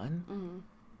won.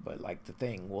 But like the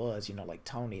thing was, like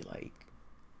Tony, like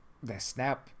that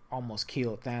snap almost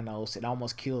killed Thanos. It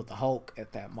almost killed the Hulk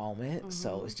at that moment.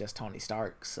 So it's just Tony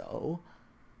Stark. So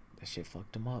that shit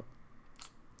fucked him up.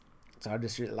 So I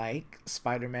just like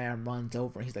Spider-Man runs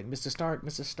over and he's like, Mr. Stark,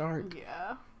 Mr. Stark.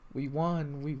 Yeah. We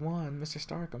won, Mr.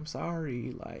 Stark. I'm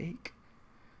sorry. Like,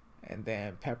 and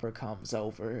then Pepper comes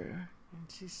over.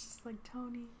 And she's just like,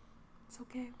 Tony, it's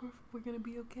okay. We're going to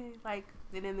be okay. Like,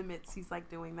 then in the midst, he's like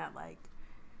doing that, like,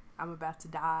 I'm about to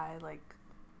die, like,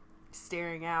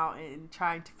 staring out and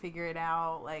trying to figure it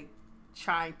out, like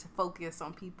trying to focus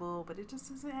on people, but it just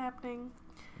isn't happening.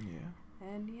 Yeah.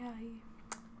 And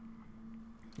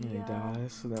he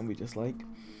dies. So then we just like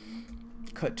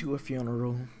cut to a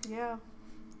funeral. Yeah.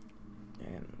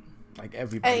 And like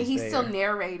everybody. And he's still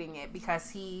narrating it because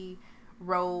he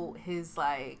wrote his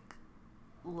like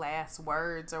last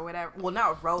words or whatever. Well,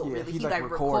 not wrote really. He like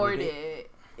recorded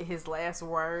his last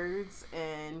words,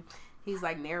 and he's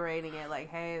like narrating it like,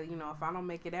 hey, if I don't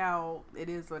make it out, it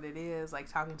is what it is. Like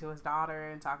talking to his daughter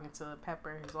and talking to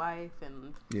Pepper, his wife,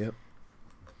 and yep.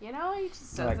 He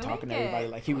just doesn't like talking make to everybody.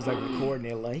 it. Like he was like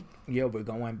recording it. Like, we're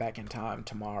going back in time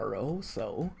tomorrow,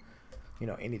 so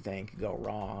anything could go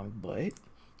wrong, but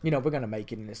we're gonna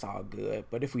make it and it's all good.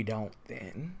 But if we don't,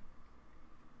 then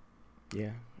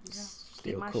still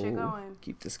keep my cool. Shit going.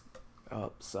 Keep this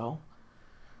up. So.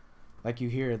 Like you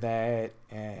hear that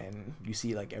and you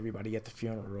see like everybody at the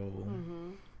funeral.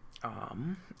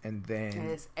 And then and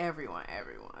it's everyone.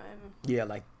 Yeah,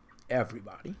 like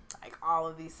everybody. Like all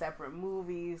of these separate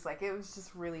movies. Like it was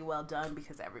just really well done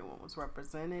because everyone was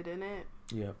represented in it.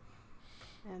 Yep.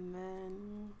 And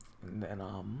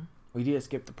then we did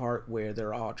skip the part where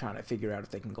they're all trying to figure out if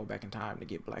they can go back in time to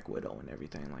get Black Widow and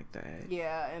everything like that.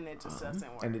 Yeah, and it just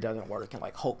doesn't work. And it doesn't work. And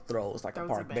like Hulk throws like a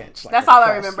park bench. That's all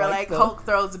I remember. Like Hulk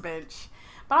throws a bench.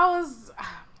 But I was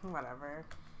whatever.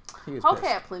 Hulk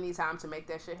had plenty of time to make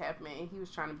that shit happen. He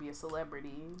was trying to be a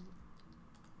celebrity.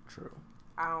 True.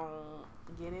 I don't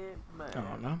get it, but I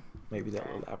don't know. Maybe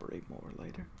they'll elaborate more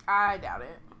later. I doubt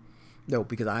it. No,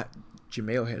 because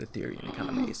Jamel had a theory and it kind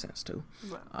of made sense too.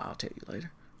 I'll tell you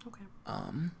later. Okay.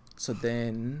 So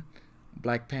then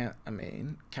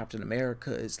Captain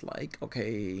America is like,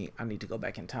 okay, I need to go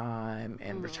back in time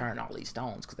and return all these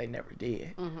stones because they never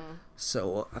did.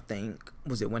 So I think,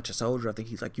 was it Winter Soldier? I think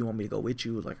he's like, you want me to go with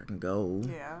you? Like, I can go.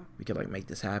 Yeah. We can like make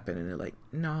this happen. And they're like,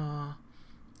 nah,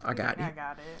 I got it.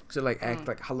 So like, act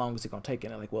like, how long is it gonna take?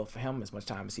 And they're like, well, for him, as much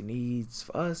time as he needs.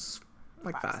 For us,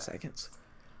 like 5 seconds.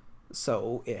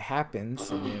 So it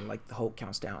happens, and then like the Hulk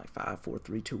counts down like 5, 4,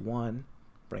 3, 2, 1.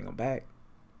 Bring him back.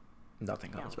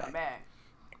 Nothing comes back.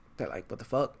 They're like, what the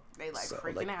fuck? They like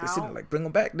freaking out. They're sitting like, bring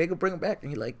him back. They go bring him back,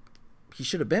 and he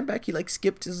should have been back. He like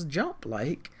skipped his jump,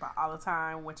 like. But all the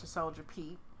time, Winter Soldier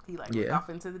peep. He like looked off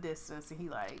into the distance, and he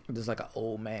like. There's like an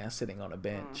old man sitting on a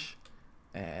bench,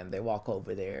 and they walk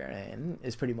over there, and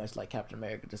it's pretty much like Captain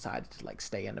America decided to like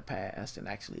stay in the past and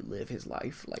actually live his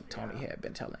life, like Tony had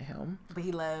been telling him. But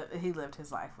he lived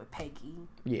his life with Peggy.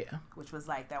 Yeah. Which was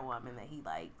like that woman that he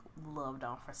like loved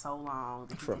on for so long.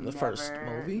 That from the first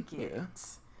movie. Yeah.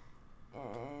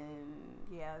 And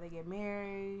yeah, they get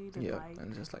married. And like,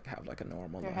 and just like have like a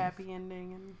normal. Their happy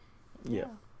ending and. Yeah.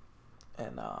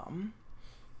 And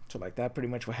so like that pretty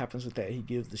much what happens with that. He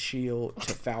gives the shield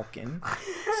to Falcon.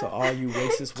 So all you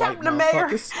racist white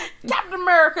motherfuckers. Captain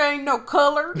America ain't no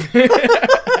color.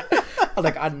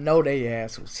 Like, I know they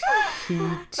ass was heated.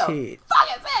 The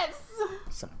fuck is this?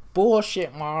 Some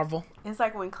bullshit, Marvel. It's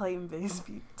like when Clayton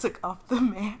Bigsby took off the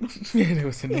mask. There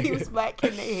was he was back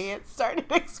and their head started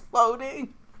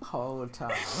exploding. Whole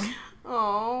time.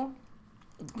 Oh.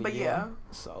 But yeah.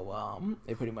 So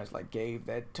they pretty much like gave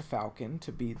that to Falcon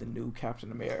to be the new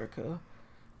Captain America,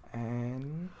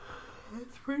 and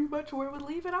that's pretty much where we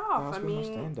leave it off. I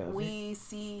mean, we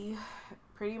see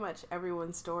pretty much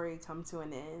everyone's story come to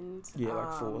an end. Yeah,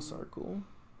 like full circle.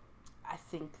 I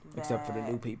think that, except for the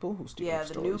new people who still have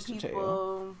stories to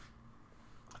tell.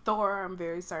 Thor, I'm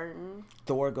very certain.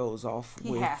 Thor goes off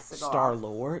with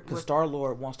Star-Lord. Because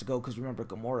Star-Lord wants to go because, remember,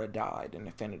 Gamora died in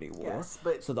Infinity War. Yes,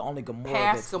 but so the only Gamora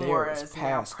that's there is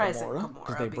past Gamora.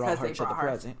 Because they brought her to the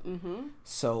present. Mm-hmm.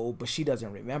 So, but she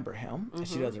doesn't remember him. And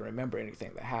she doesn't remember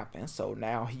anything that happened. So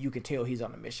now you can tell he's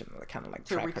on a mission to kind of like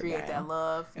track her down. To recreate that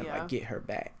love. And like get her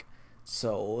back.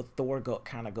 So Thor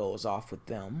kind of goes off with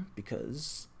them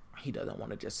because he doesn't want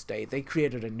to just stay. They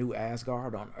created a new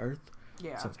Asgard on Earth.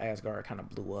 Yeah. Since Asgard kind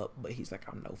of blew up, but he's like,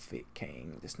 I'm no fit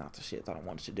king. That's not the shit that I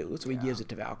wanted to do. So he gives it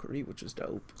to Valkyrie, which was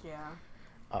dope. Yeah.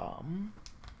 And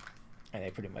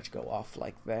they pretty much go off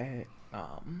like that.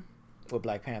 With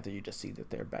Black Panther, you just see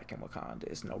that they're back in Wakanda.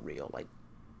 There's no real like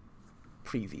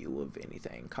preview of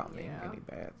anything coming, any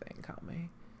bad thing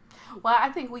coming. Well, I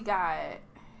think we got,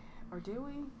 or do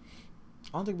we?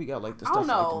 I don't think we got like the stuff. I don't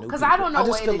know, because I don't know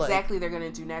what exactly they're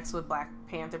gonna do next with Black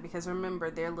Panther. Because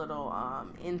remember, their little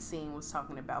end scene was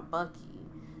talking about Bucky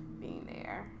being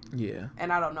there. Yeah.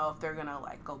 And I don't know if they're gonna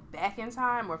like go back in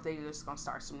time or if they're just gonna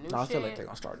start some new shit. I feel like they're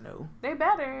gonna start new. They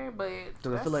better, but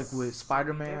because I feel like with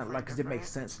Spider-Man, like, because it makes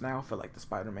sense now for like the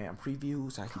Spider-Man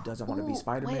previews, how he doesn't want to be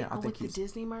Spider-Man. I think with the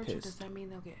Disney merger, does that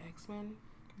mean they'll get X-Men?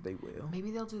 They will.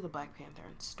 Maybe they'll do the Black Panther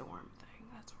and Storm thing.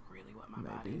 That's really what my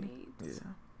body needs.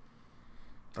 Yeah.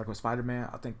 Like with Spider-Man,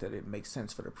 I think that it makes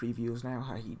sense for the previews now,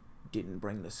 how he didn't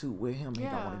bring the suit with him. He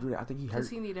don't want to do that. I think he hurt. Because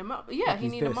he needed he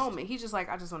needed a moment. He's just like,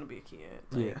 I just want to be a kid.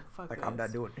 Like, fuck like this. I'm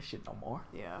not doing this shit no more.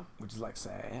 Yeah. Which is like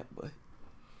sad, but.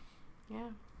 Yeah.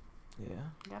 Yeah.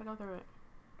 You gotta go through it.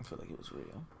 I feel like it was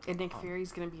real. And Nick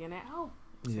Fury's gonna be in it. Oh.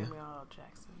 Yeah. Samuel L.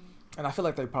 Jackson. And I feel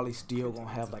like they probably still gonna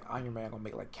have like Iron Man gonna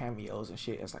make like cameos and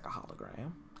shit as like a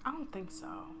hologram. I don't think so.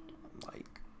 Like.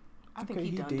 I think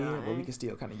he did, but we can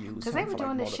still kind of use because they've been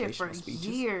doing this shit for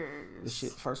years. The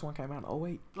first one came out in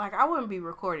 2008. Like, I wouldn't be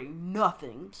recording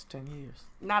nothing. It's 10 years.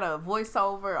 Not a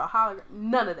voiceover, a hologram,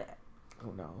 none of that.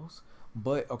 Who knows?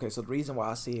 But okay, so the reason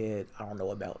why I said I don't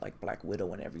know about like Black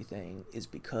Widow and everything is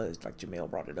because, like Jamel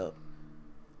brought it up,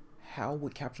 how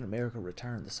would Captain America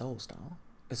return the Soul Stone?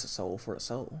 It's a soul for a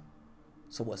soul.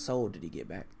 So what soul did he get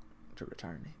back to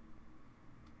return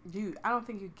it? Dude, I don't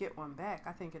think you get one back.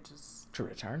 I think it just to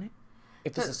return it.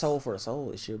 If it's a soul for a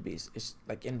soul, it should be. It's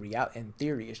like in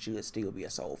theory, it should still be a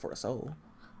soul for a soul.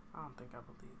 I don't think I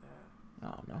believe that.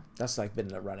 I don't know. That's like been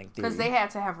the running theory. Because they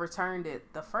had to have returned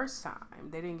it the first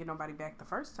time. They didn't get nobody back the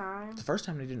first time. The first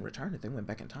time they didn't return it, they went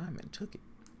back in time and took it.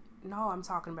 No, I'm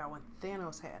talking about when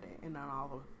Thanos had it and then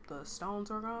all the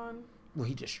stones were gone. Well,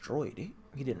 he destroyed it.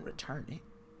 He didn't return it.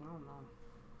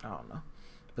 I don't know.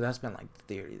 But that's been like the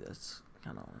theory that's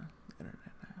kind of on the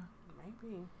internet now.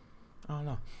 Maybe. I don't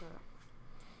know.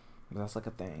 But that's like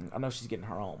a thing. I know she's getting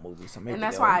her own movie, so maybe and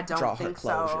that's why I don't draw think her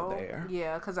closure so. There.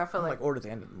 Yeah, because I feel like or at the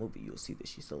end of the movie, you'll see that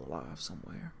she's still alive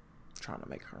somewhere, trying to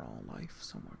make her own life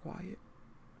somewhere quiet.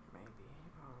 Maybe.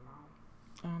 I don't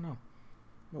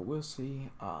But we'll see.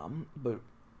 But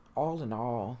all in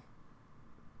all,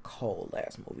 cold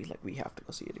ass movie. Like, we have to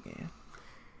go see it again.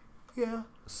 Yeah.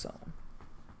 So.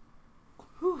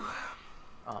 Whew.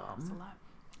 That's a lot.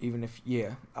 Even if,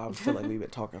 I feel like we've been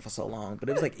talking for so long, but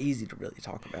it was like easy to really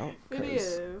talk about. It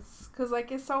is. Because,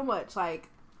 like, it's so much. Like,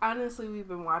 honestly, we've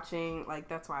been watching, like,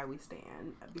 that's why we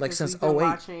stand. Like, since we've been 08.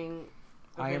 watching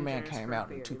Iron Man came out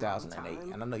in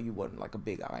 2008, and I know you wasn't like a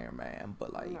big Iron Man,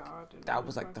 but like that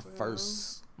was like the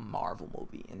first Marvel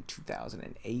movie in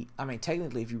 2008. I mean,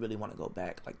 technically, if you really want to go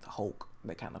back, like the Hulk,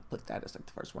 they kind of put that as like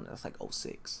the first one. That's like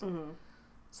 06. Mm-hmm.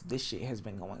 So this shit has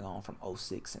been going on from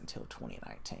 06 until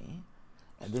 2019,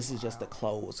 and this is just the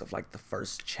close of like the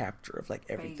first chapter of like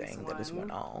everything that has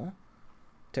went on.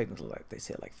 Technically, like they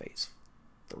said, like phase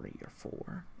 3 or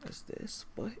 4 is this,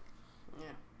 but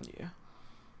yeah.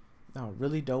 No,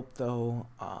 really dope though.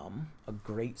 A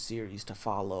great series to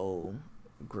follow.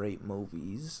 Great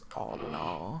movies, all in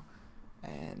all.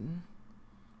 And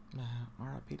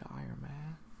R.I.P. to Iron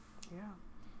Man. Yeah.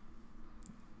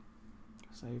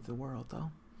 Saved the world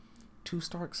though. 2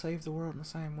 Stark saved the world in the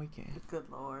same weekend. Good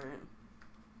Lord.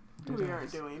 We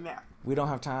aren't doing that. We don't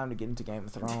have time to get into Game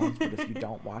of Thrones, but if you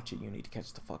don't watch it, you need to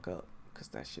catch the fuck up, because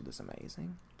that shit is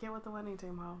amazing. Get with the winning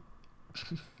team, ho.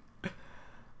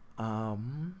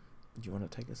 Do you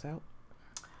want to take us out?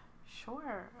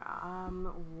 Sure.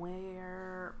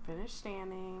 We're finished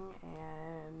standing,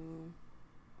 and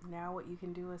now what you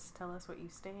can do is tell us what you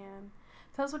stand.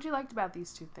 Tell us what you liked about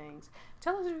these 2 things.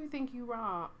 Tell us if you think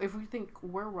if we think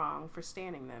we're wrong for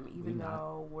standing them, even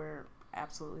though we're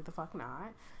absolutely the fuck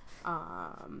not.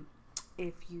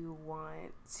 If you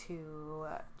want to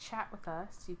chat with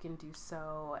us, you can do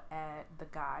so at The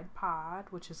Guide Pod,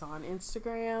 which is on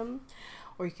Instagram,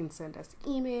 or you can send us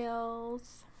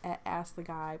emails at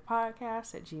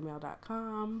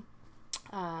asktheguidepodcast@gmail.com.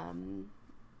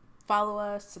 Follow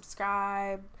us,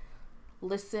 subscribe,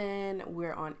 listen.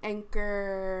 We're on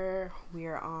Anchor.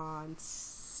 We're on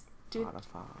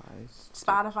Spotify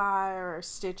or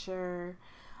Stitcher.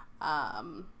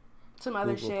 Some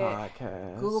other Google shit.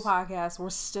 Podcasts. Google Podcasts. We're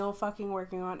still fucking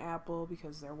working on Apple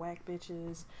because they're whack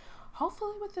bitches.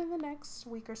 Hopefully within the next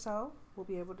week or so, we'll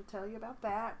be able to tell you about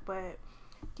that. But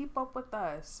keep up with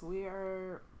us. We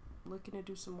are looking to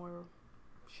do some more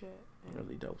shit.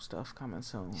 Really dope stuff coming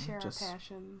soon. Share our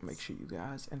passions. Make sure you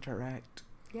guys interact.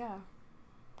 Yeah.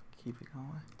 Keep it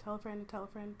going. Tell a friend to tell a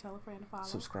friend to tell a friend to follow.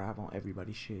 Subscribe on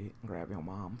everybody's shit. Grab your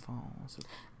mom's phone.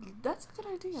 That's a good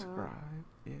idea. Subscribe.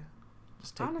 Yeah.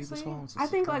 Just take Honestly, people's phones. I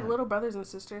think like little brothers and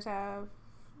sisters have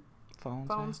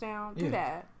phones now. Do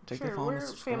that. Take sure, we're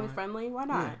family friendly. Why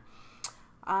not?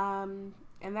 Yeah.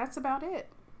 And that's about it.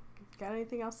 Got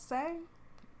anything else to say?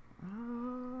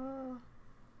 No,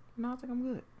 I think I'm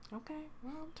good. Okay.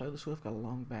 Well, Taylor Swift got a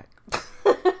long back.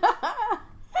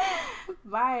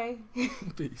 bye.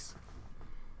 Peace.